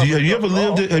have you ever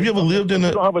lived in a?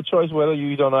 You don't have a choice whether you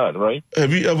eat or not, right?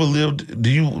 Have you ever lived?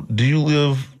 Do you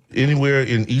live anywhere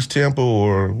in East Tampa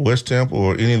or West Tampa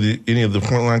or any of the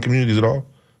frontline communities at all?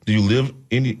 Do you live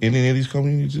in any of these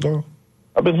communities at all?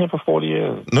 I've been here for 40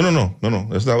 years. No.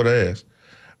 That's not what I asked.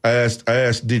 I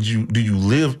asked, do you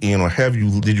live in or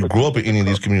did you grow up in any of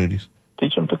these communities?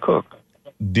 Teach them to cook.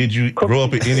 Did you grow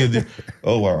up in any of the?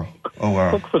 Oh wow.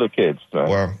 Cook for the kids. Man.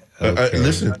 Wow.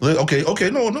 Listen. Okay.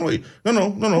 No. Wait.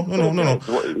 No.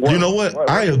 You know what?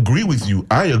 I agree with you.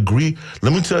 I agree.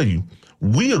 Let me tell you,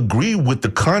 we agree with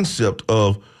the concept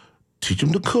of teach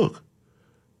them to cook,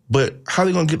 but how are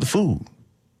they gonna get the food?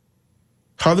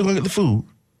 How are they gonna get the food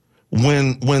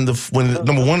when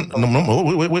number one?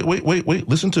 Wait.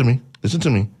 Listen to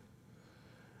me.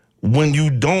 When you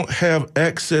don't have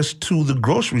access to the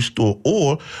grocery store,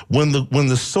 or when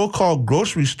the so-called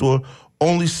grocery store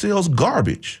only sells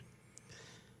garbage.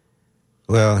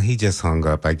 Well, he just hung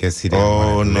up. I guess he didn't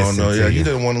want to listen to yeah, you. he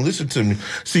didn't want to listen to me.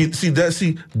 See, that's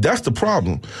the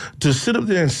problem. To sit up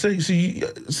there and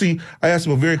say, I asked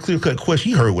him a very clear-cut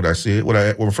question. He heard what I said.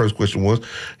 What my first question was: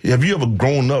 have you ever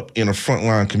grown up in a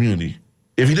frontline community?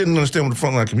 If he didn't understand what the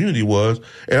frontline community was,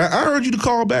 and I urge you to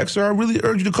call back, sir. I really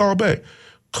urge you to call back.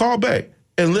 Call back,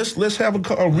 and let's have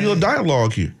a real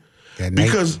dialogue here.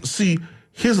 Because see,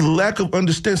 his lack of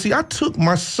understanding. See, I took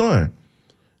my son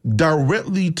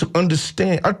directly to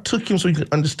understand. I took him so he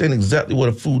could understand exactly what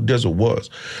a food desert was.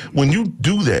 When you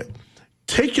do that,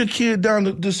 take your kid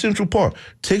down to Central Park.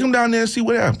 Take him down there and see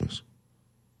what happens.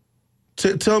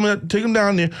 Take him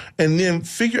down there and then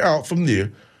figure out from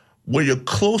there where your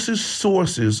closest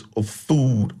sources of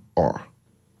food are.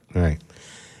 Right.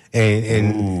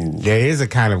 And there is a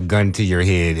kind of gun to your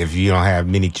head if you don't have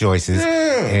many choices.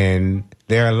 Yeah. And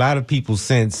there are a lot of people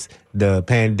since the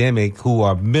pandemic who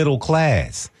are middle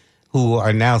class, who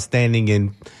are now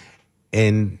standing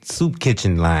in soup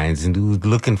kitchen lines and who's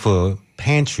looking for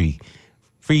free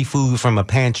food from a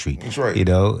pantry. That's right. You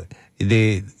know,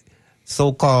 the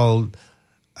so-called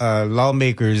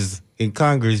lawmakers in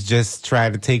Congress just try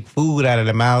to take food out of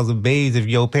the mouths of babes if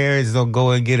your parents don't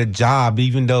go and get a job,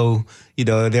 even though, you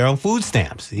know, they're on food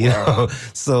stamps. You know,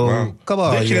 so come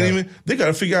on. They can't even. They got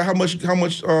to figure out how much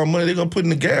money they're gonna put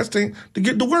in the gas tank to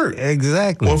get to work.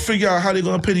 Exactly. Or figure out how they're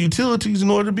gonna pay the utilities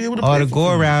in order to be able to. Or pay to for go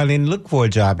food. around and look for a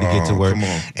job to get to work. Come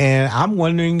on. And I'm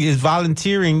wondering, is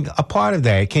volunteering a part of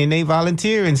that? Can they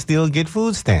volunteer and still get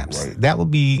food stamps? Right. That would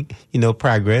be,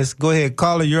 progress. Go ahead,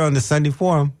 caller. You're on the Sunday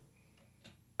Forum.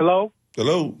 Hello?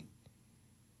 Hello.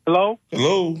 Hello?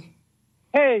 Hello.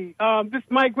 Hey, this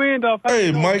is Mike Randolph.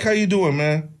 Hey, Mike, how you doing,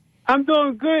 man? I'm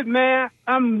doing good, man.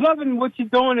 I'm loving what you're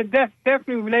doing, and that's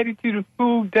definitely related to the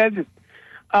food desert.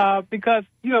 Because,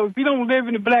 if you don't live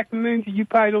in the black community, you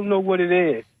probably don't know what it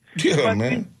is. Yeah,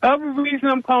 man. The other reason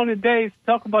I'm calling today is to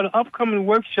talk about an upcoming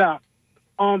workshop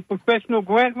on professional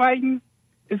grant writing.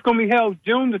 It's going to be held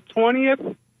June the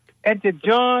 20th at the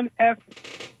John F.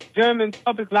 German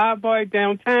Public Library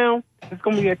downtown. It's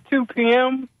going to be at 2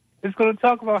 p.m. It's going to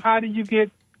talk about how do you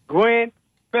get grants,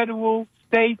 federal,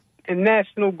 state, and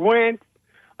national grants.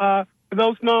 For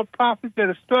those nonprofits that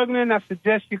are struggling, I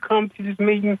suggest you come to this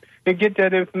meeting and get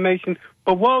that information.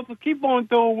 But Walter, keep on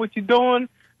doing what you're doing.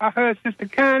 I heard Sister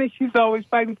Connie, she's always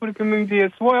fighting for the community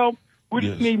as well. We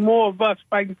just need more of us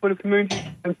fighting for the community.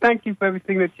 And thank you for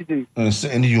everything that you do. And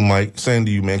same to you, Mike. Same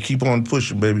to you, man. Keep on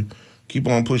pushing, baby. Keep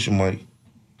on pushing, Mike.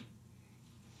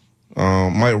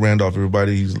 Mike Randolph,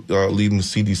 everybody, he's leading the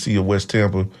CDC of West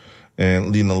Tampa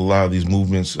and leading a lot of these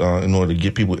movements in order to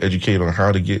get people educated on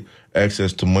how to get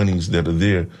access to monies that are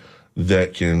there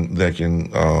that can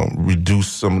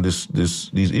reduce some of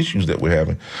these issues that we're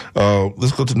having.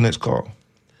 Let's go to the next call.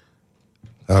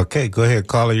 Okay, go ahead,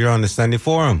 caller. You're on the Sunday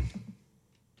Forum.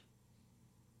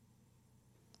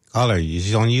 Caller,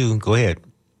 it's on you. Go ahead.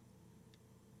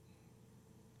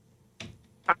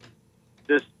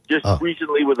 Just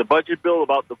recently with the budget bill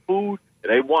about the food,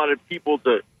 they wanted people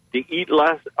to eat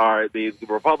less. Or the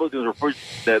Republicans were pushing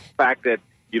the fact that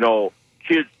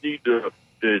kids need to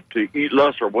eat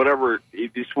less or whatever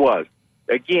this was.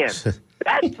 Again,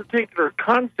 that particular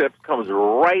concept comes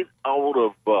right out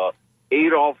of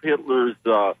Adolf Hitler's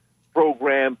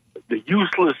program, the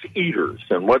Useless Eaters.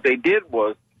 And what they did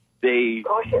was they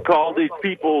called these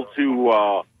people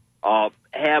to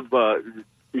have a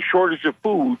shortage of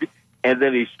food, and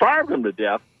then they starved them to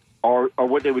death, or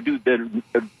what they would do then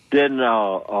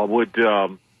would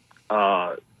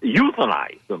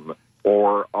euthanize them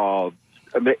or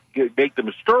make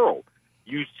them sterile.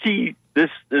 You see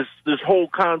this whole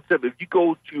concept. If you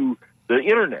go to the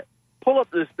internet, pull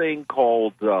up this thing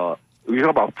called we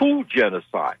talk about food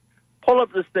genocide. Pull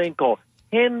up this thing called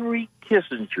Henry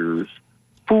Kissinger's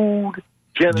Food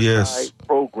Genocide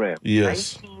Program.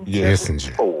 Yes.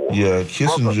 Kissinger. Yeah,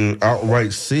 Kissinger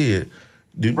outright said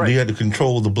they had to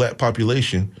control the black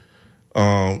population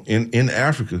in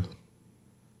Africa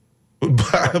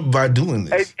by doing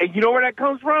this. And you know where that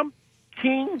comes from?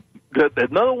 King,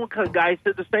 another one guy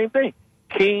said the same thing.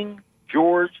 King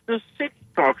George VI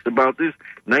talks about this.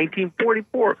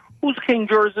 1944. Who's King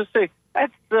George VI?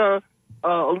 That's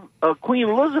Queen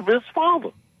Elizabeth's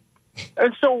father.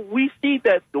 And so we see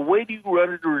that the way you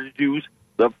wanted to reduce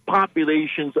the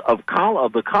populations of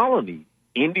the colonies,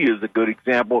 India is a good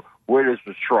example where this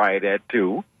was tried at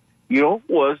too,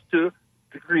 was to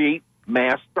create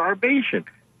mass starvation.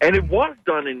 And it was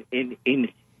done in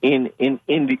India and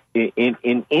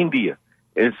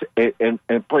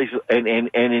places and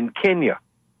in Kenya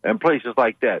and places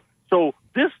like that. So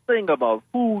this thing about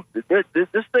food,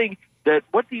 this thing that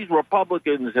what these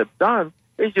Republicans have done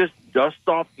is just dust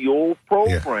off the old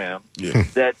program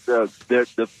that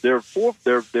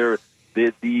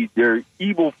their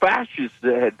evil fascists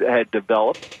had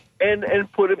developed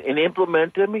and put them and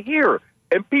implement them here.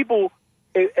 And people,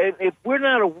 and if we're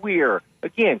not aware,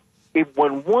 again,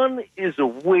 when one is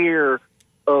aware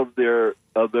of their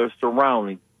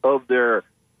surroundings,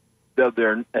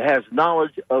 has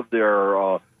knowledge of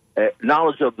their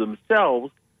knowledge of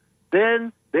themselves,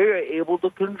 then they're able to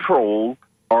control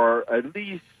or at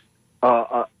least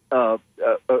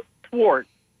thwart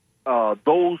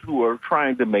those who are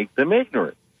trying to make them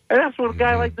ignorant. And that's what a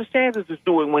guy like DeSantis is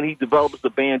doing when he develops the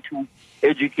Bantu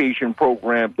education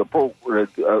program,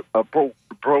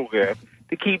 program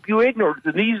to keep you ignorant.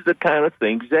 And these are the kind of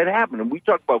things that happen. And we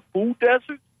talk about food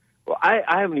deserts. Well, I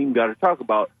haven't even got to talk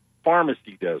about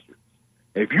pharmacy deserts.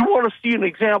 If you want to see an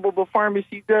example of a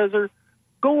pharmacy desert,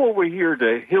 go over here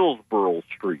to Hillsborough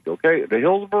Street, okay? To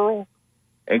Hillsborough,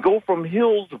 and go from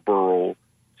Hillsborough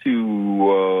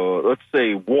to, let's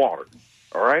say, Waters,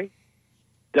 all right?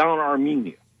 Down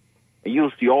Armenia. And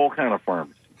you'll see all kind of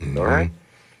pharmacies, all right?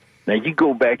 Now, you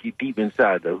go back, you deep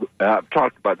inside I've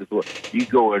talked about this before. You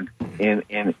go into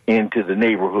the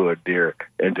neighborhood there,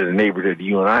 into the neighborhood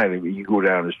you and I, you go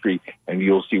down the street, and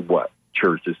you'll see what?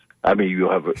 Churches. I mean,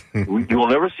 you'll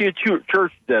never see a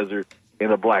church desert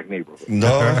in a black neighborhood.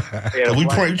 No.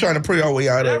 We're trying to pray our way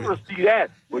out of it. Never see that,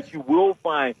 but you will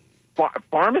find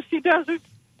pharmacy deserts.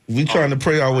 We're trying to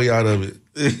pray our way out of it.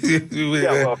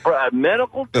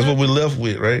 Medical. That's what we're left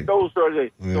with, right? So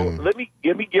let me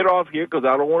get off here because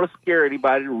I don't want to scare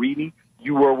anybody. Reading,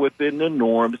 you are within the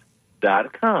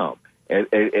norms.com. And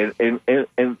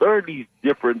there are these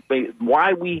different things.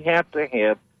 Why we have to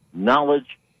have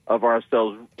knowledge of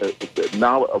ourselves,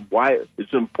 knowledge of why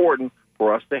it's important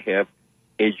for us to have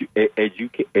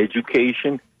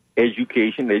education, and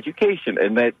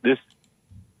that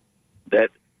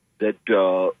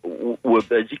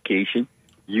with education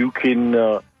you can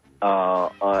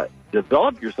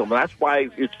develop yourself. And that's why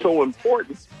it's so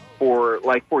important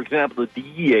for example, the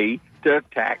DEA to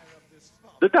attack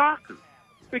the doctors.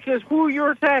 Because who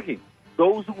you're attacking?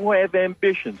 Those who have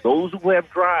ambition, those who have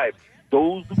drive,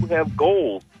 those who have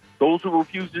goals, those who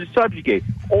refuse to subjugate.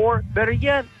 Or, better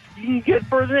yet, you can get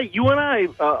further than that. You and I,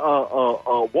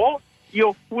 Walt,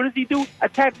 what does he do?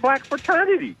 Attack black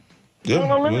fraternity.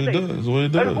 Yeah, what he does.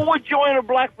 And who would join a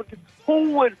black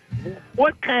fraternity?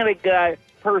 What kind of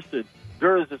person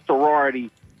there is a sorority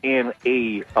in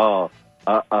a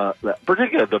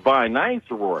particular Divine Nine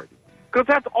sorority? Because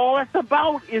that's all that's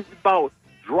about, is about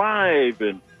drive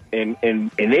and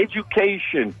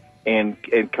education and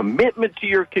commitment to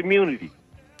your community.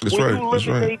 That's when right. you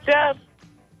eliminate that,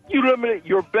 you eliminate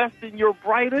your best and your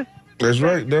brightest. That's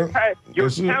right, Doc. Your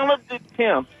talented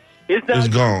temp is not It's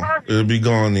gone. target. It'll be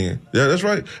gone then. Yeah, that's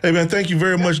right. Hey, man, thank you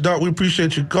very much, Doc. We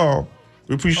appreciate your call.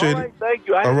 We appreciate All right, it. thank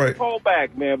you. I All didn't right. call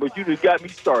back, man, but you just got me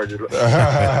started.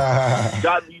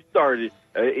 Got me started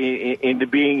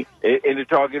into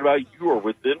talking about you are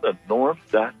within the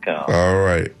norms.com. All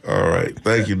right.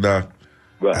 Thank you, Doc.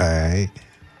 All right.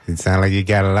 It sounds like you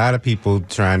got a lot of people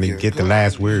trying to get the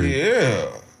last word. Yeah,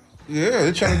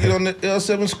 they're trying to get on the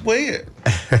L7 squared.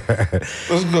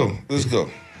 Let's go.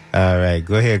 All right,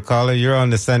 go ahead, caller. You're on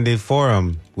the Sunday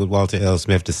Forum with Walter L.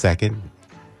 Smith II.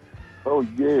 Oh,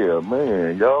 yeah,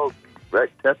 man. Y'all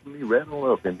tapping me right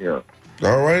on up in here.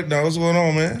 All right, now what's going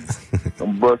on, man?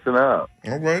 I'm busting out.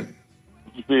 All right.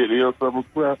 You see the L7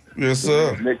 Square? Yes,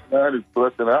 sir. Next time is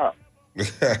busting out.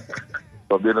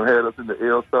 So they done had us in the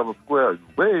L7 Square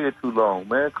way too long,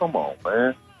 man. Come on,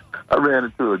 man. I ran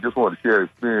into it. Just wanted to share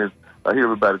experience. I hear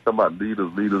everybody talking about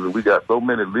leaders, and we got so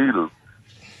many leaders,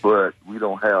 but we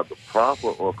don't have the proper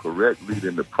or correct leader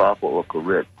in the proper or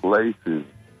correct places.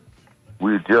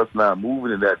 We're just not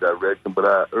moving in that direction, but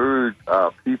I urge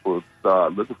our people to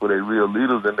start looking for their real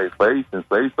leaders in their face and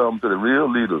say something to the real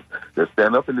leaders that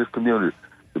stand up in this community.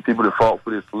 The people that fought for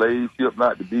this slave ship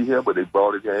not to be here, but they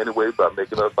brought it here anyway by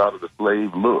making us out of the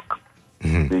slave look.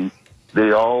 See,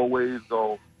 they always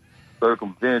going to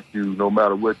circumvent you no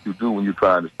matter what you do when you're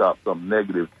trying to stop something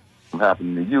negative from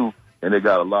happening to you. And they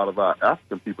got a lot of our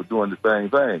African people doing the same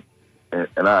thing.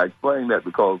 And I explain that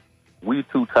because we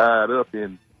too tied up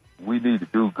in we need to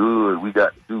do good, we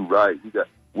got to do right.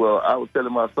 Well, I was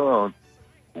telling my son,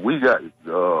 we got,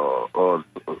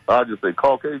 I just say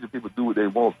Caucasian people do what they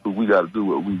want to. We got to do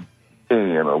what we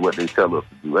can or what they tell us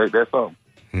to do. Ain't that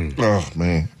something? Oh,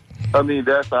 man. I mean,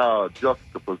 that's our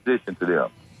juxtaposition to them.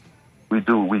 We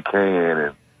do what we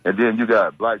can. And then you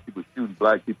got black people shooting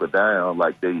black people down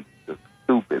like they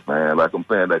stupid, man. Like I'm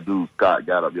saying, that dude Scott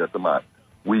got up there talking about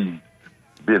we've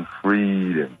been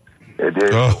freed And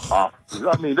then,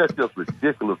 I mean, that's just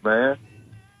ridiculous, man.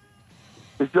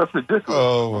 It's just ridiculous.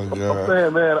 Oh, my God. I'm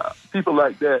saying, man, people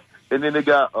like that. And then they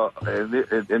got,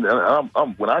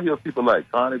 I'm when I hear people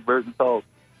like Connie Burton talk,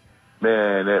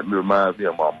 man, that reminds me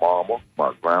of my mama,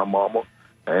 my grandmama,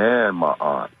 and my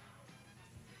aunt.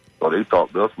 So they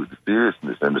talk to us with the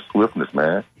seriousness and the swiftness,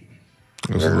 man.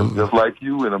 And I'm just like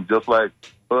you, and I'm just like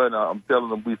her, and I'm telling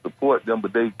them we support them,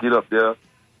 but they get up there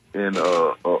and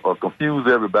confuse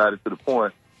everybody to the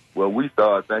point where we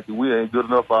start thinking we ain't good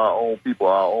enough for our own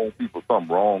people,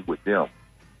 something wrong with them.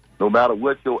 No matter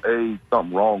what your age,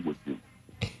 something wrong with you.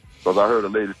 Because I heard a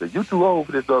lady say, you too old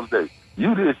for this the other day.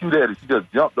 You this, you that. And she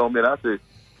just jumped on me, and I said,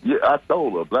 yeah, I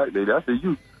told her, a black lady, I said,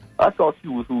 I thought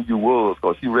you was who you was,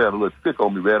 because she ran a little trick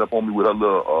on me, ran up on me with her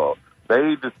little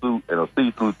bathing suit and a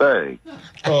see-through thing.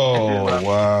 Oh,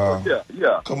 wow.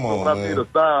 Yeah. Come So on, when I man. made a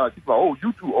sign, she's like, oh,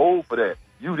 you too old for that.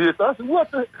 You this. I said, what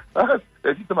the? And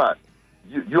she said,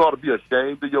 you ought to be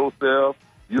ashamed of yourself.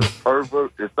 You're a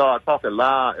pervert. And started talking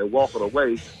loud and walking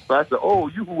away. So I said, oh,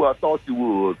 you who I thought you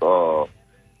was.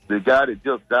 The guy that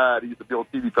just died, he used to be on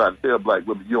TV trying to tell black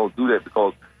women, you don't do that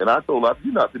because, and I told her,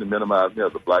 you're not going to minimize me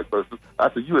as a black person. I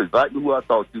said, you exactly who I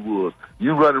thought you was.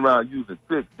 You running around using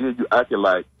tricks, then you acting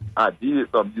like I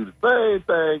did something. You the same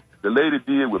thing the lady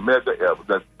did with Medgar Evers,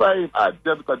 the same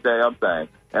identical damn thing.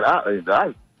 And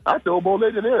I told old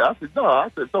lady there, I said, no, I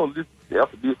told her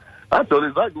this, I told her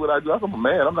exactly what I do. I said, I'm a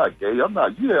man, I'm not gay, I'm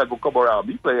not, you ain't going to come around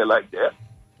me playing like that.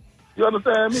 You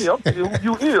understand me? I'm saying who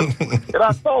you is. And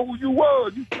I saw who you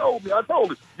was. You showed me. I told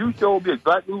you. You showed me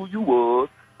exactly who you was.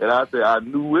 And I said, I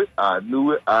knew it.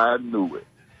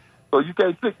 So you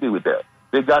can't trick me with that.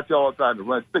 They got y'all trying to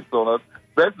run tricks on us,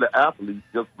 especially athletes.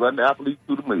 Just run the athletes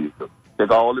through the media.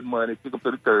 Take all the money, kick them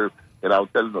to the curb. And I was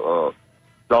telling the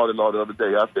daughter-in-law the other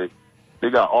day, I said, they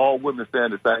got all women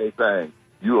saying the same thing.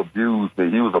 You abused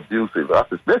me. He was abusive. I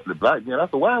said, especially black men. I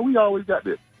said, why we always got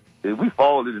this? And we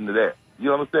fallen into that.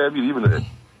 You understand me? Even the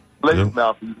slave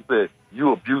mouth said,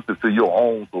 you abusive to your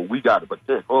own, so we got to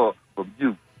protect her from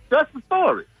you. That's the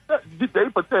story. They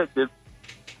protected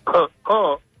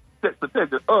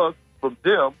protected us from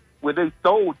them when they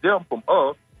stole them from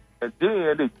us, and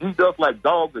then they beat us like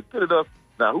dogs and killed us.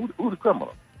 Now, who the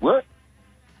criminal? What?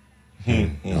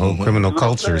 Whole criminal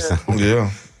culture. Yeah.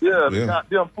 Yeah, they got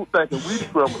them thinking we the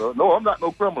criminal. No, I'm not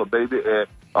no criminal, baby, and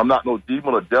I'm not no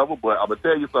demon or devil, but I'm going to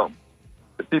tell you something.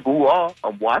 The people who are,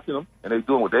 I'm watching them, and they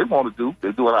doing what they want to do.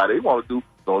 They doing how they want to do.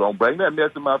 So don't bring that mess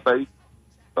in my face.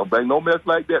 Don't bring no mess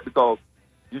like that because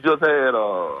you just had,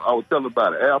 I was telling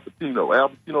about it, Al Pacino. Al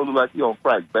Pacino look like he on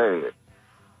crack bad.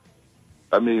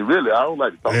 I mean, really, I don't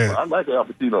like to talk about it. I like Al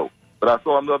Pacino. But I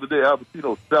saw him the other day, Al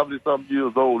Pacino, 70-something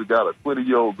years old. He got a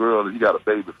 20-year-old girl, and he got a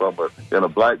baby from her, and a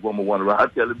black woman running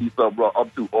around telling me something wrong. I'm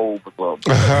too old for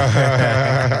something.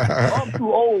 I'm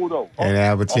too old, though. And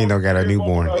Al Pacino got a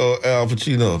newborn. Oh, Al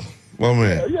Pacino. My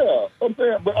man. Yeah, I'm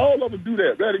saying, but all of them do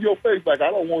that, right in your face, like, I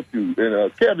don't want you.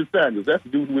 And Kevin Samuels, that's the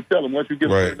dude who would tell him, once you get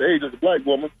to the age of the black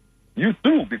woman, you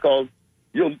through, because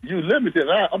you limited.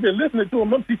 I've been listening to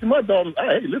him. I'm teaching my daughters,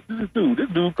 hey, listen to this dude. This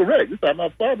dude correct. This is how my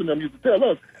father and them used to tell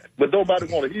us. But nobody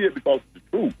want to hear it because it's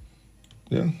the truth.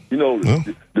 Yeah. You know,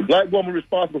 the black woman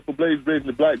responsible for Blaze raising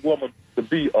the black woman to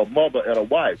be a mother and a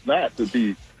wife, not to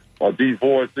be a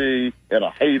divorcee and a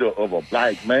hater of a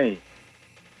black man.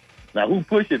 Now, who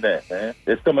pushing that, man?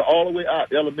 It's coming all the way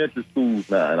out elementary schools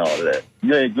now and all of that.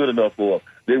 You ain't good enough for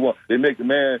them. They make the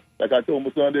man, like I told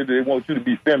my son, they want you to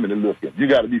be feminine looking. You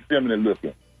got to be feminine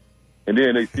looking. And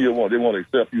then they want to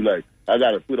accept you like, I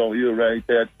got to put on earrings,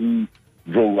 tattoos,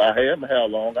 Drew, I have my hair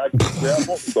long. I do it the way I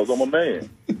want to because I'm a man.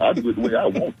 I do it the way I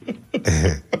want to.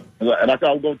 And like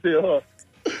I was going to tell her,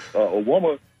 a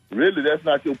woman, really, that's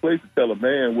not your place to tell a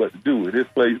man what to do. His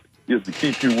place is to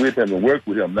keep you with him and work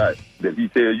with him, not that he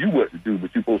tell you what to do,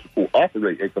 but you're supposed to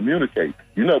cooperate and communicate.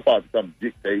 You're not supposed to come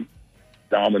dictate,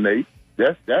 dominate.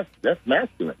 That's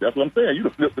masculine. That's what I'm saying. You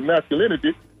flip the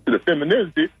masculinity to the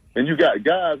femininity, and you got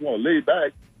guys want to lay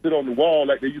back, sit on the wall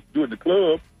like they used to do in the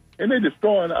club, and they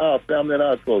destroying our family and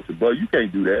our culture, bro. You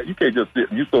can't do that. You can't just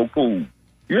sit. You so cool.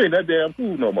 You ain't that damn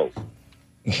cool no more.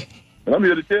 And I'm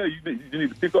here to tell you, you need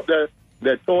to pick up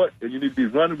that torch, and you need to be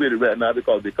running with it right now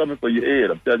because they're coming for your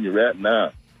head. I'm telling you right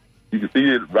now. You can see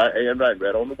it right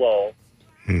on the wall.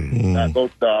 Not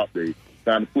gonna stop. They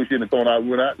trying to push in the corner. I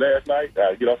went out last night.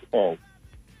 I get off the phone.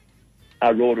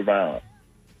 I rode around.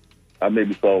 I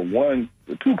maybe saw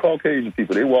two Caucasian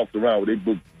people. They walked around with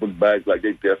their book bags like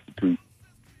they destitute.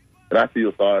 And I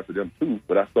feel sorry for them, too.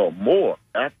 But I saw more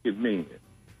African men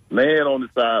laying on the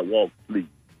sidewalk sleep,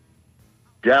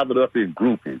 gathered up in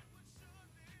groupies.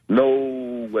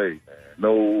 No way,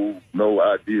 man. No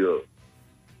idea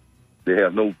they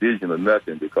have no vision or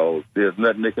nothing because there's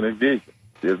nothing they can envision.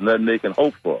 There's nothing they can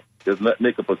hope for. There's nothing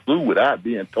they can pursue without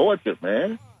being tortured,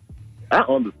 man. I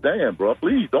understand, bro.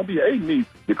 Please don't be hating me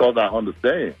because I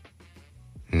understand.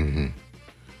 Mm-hmm.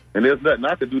 And there's nothing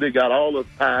I can do. They got all us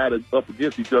tied up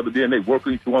against each other. Then they work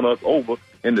each one of us over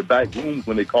in the back rooms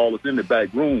when they call us in the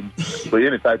back rooms for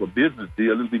any type of business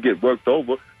deal. As we get worked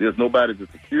over, there's nobody to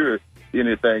secure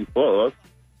anything for us.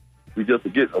 We just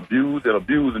get abused,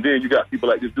 and then you got people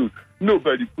like this dude.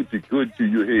 Nobody puts a gun to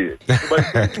your head.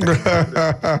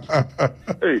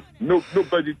 Hey,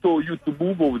 nobody told you to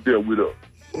move over there with us.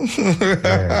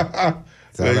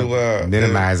 So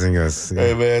minimizing us.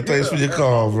 Hey, man, thanks for your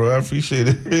call, bro. I appreciate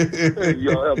it. Hey,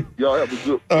 y'all have a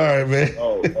good. All right, man.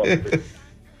 Oh,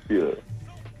 yeah.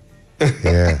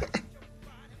 Yeah.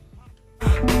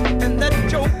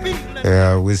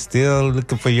 Yeah, we're still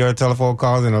looking for your telephone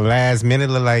calls in the last minute.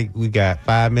 Look like we got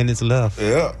 5 minutes left.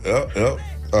 Yeah.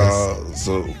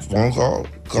 So phone call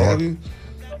you.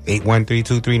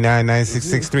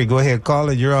 813-239-9663. Go ahead, call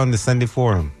it. You're on the Sunday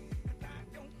Forum.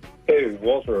 Hey,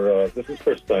 Walter, this is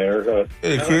Chris Steiner.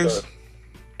 Hey, Chris.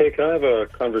 Hey, can I have a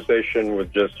conversation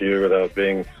with just you without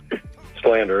being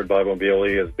slandered? Bob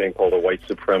Mobili is being called a white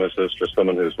supremacist or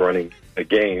someone who's running a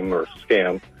game or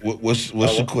scam. What's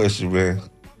your question, man?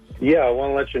 Yeah, I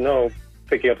want to let you know,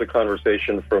 picking up the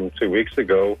conversation from 2 weeks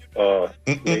ago. No.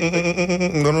 Wait,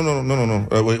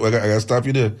 I gotta stop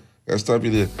you there.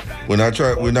 We're not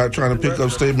trying to pick up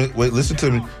statement. Wait, listen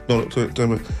to me. No.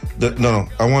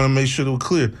 I want to make sure that we're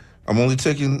clear. I'm only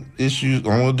taking issues.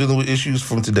 I'm only dealing with issues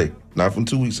from today, not from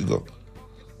 2 weeks ago.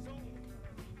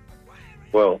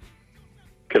 Well,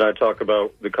 can I talk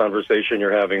about the conversation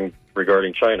you're having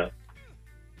regarding China?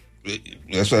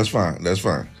 That's fine. That's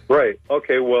fine. Right.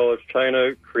 Okay, well, if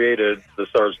China created the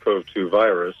SARS-CoV-2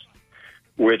 virus,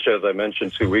 which, as I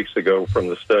mentioned 2 weeks ago from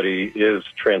the study, is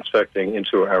transfecting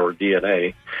into our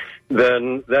DNA,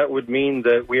 then that would mean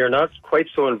that we are not quite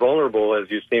so invulnerable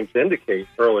as you seem to indicate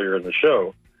earlier in the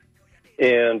show.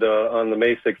 And on the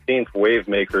May 16th, Wave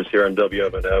Makers here on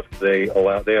WMNF, they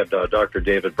had Dr.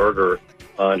 David Berger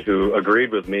on, who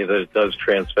agreed with me that it does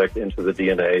transfect into the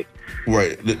DNA.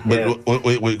 Right. But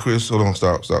wait, Chris, hold on,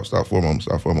 stop for a moment.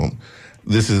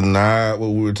 This is not what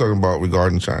we were talking about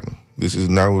regarding China. This is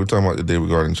not what we're talking about today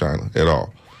regarding China at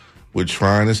all. We're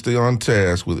trying to stay on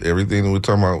task with everything that we're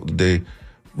talking about today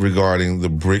regarding the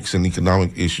BRICS and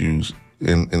economic issues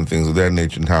and things of that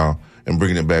nature and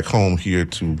bringing it back home here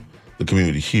to the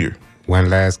community here. One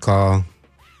last call.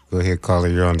 Go ahead, caller.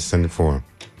 You're on the Sunday Forum.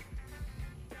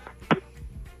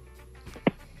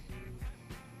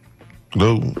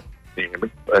 Hello.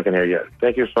 I can hear you.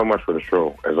 Thank you so much for the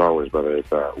show. As always, brother, it's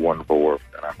wonderful work.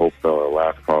 And I hope the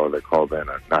last caller that called in,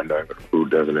 not knowing what food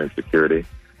does in insecurity,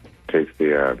 takes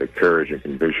the courage and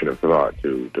conviction of thought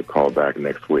to call back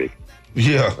next week.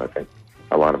 Yeah. I think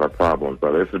a lot of our problems,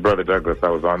 brother. This is Brother Douglas. I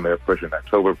was on there pushing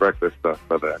October breakfast stuff,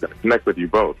 brother. I'm going to connect with you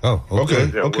both. Oh,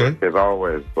 okay. Work as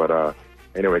always. But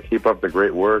anyway, keep up the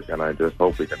great work, and I just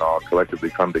hope we can all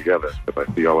collectively come together, because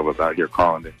I see all of us out here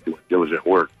calling and doing diligent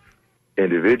work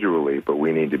individually, but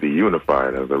we need to be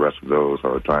unified as the rest of those who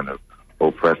are trying to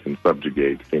oppress and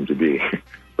subjugate seem to be.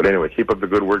 But anyway, keep up the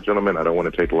good work, gentlemen. I don't want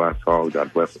to take the last call.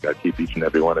 God bless. God keep each and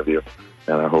every one of you.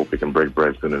 And I hope we can break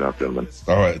bread soon enough, gentlemen.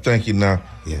 All right. Thank you now.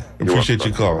 Yeah. Appreciate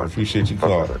your call.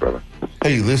 Brother.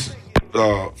 Hey, listen,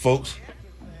 folks.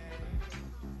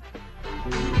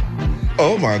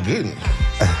 Oh, my goodness.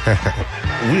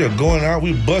 We are going out.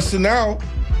 We busting out.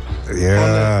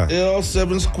 Yeah. On the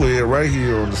L7 Square right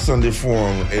here on the Sunday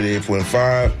Forum,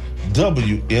 88.5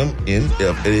 WMNF,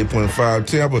 88.5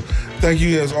 Tampa. Thank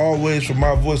you as always from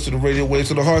my voice to the radio waves,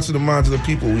 to the hearts and the minds of the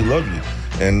people. We love you.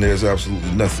 And there's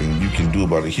absolutely nothing you can do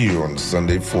about it here on the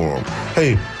Sunday Forum.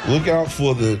 Hey, look out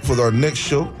for our next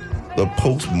show, the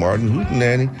Post Martin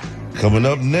Hootenanny, coming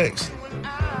up next.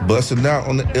 Busting out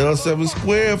on the L7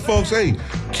 Square, folks. Hey,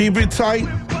 keep it tight.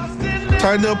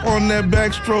 Tighten up on that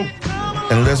backstroke.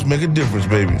 And let's make a difference,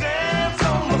 baby.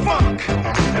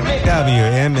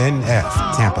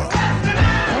 WMNF Tampa.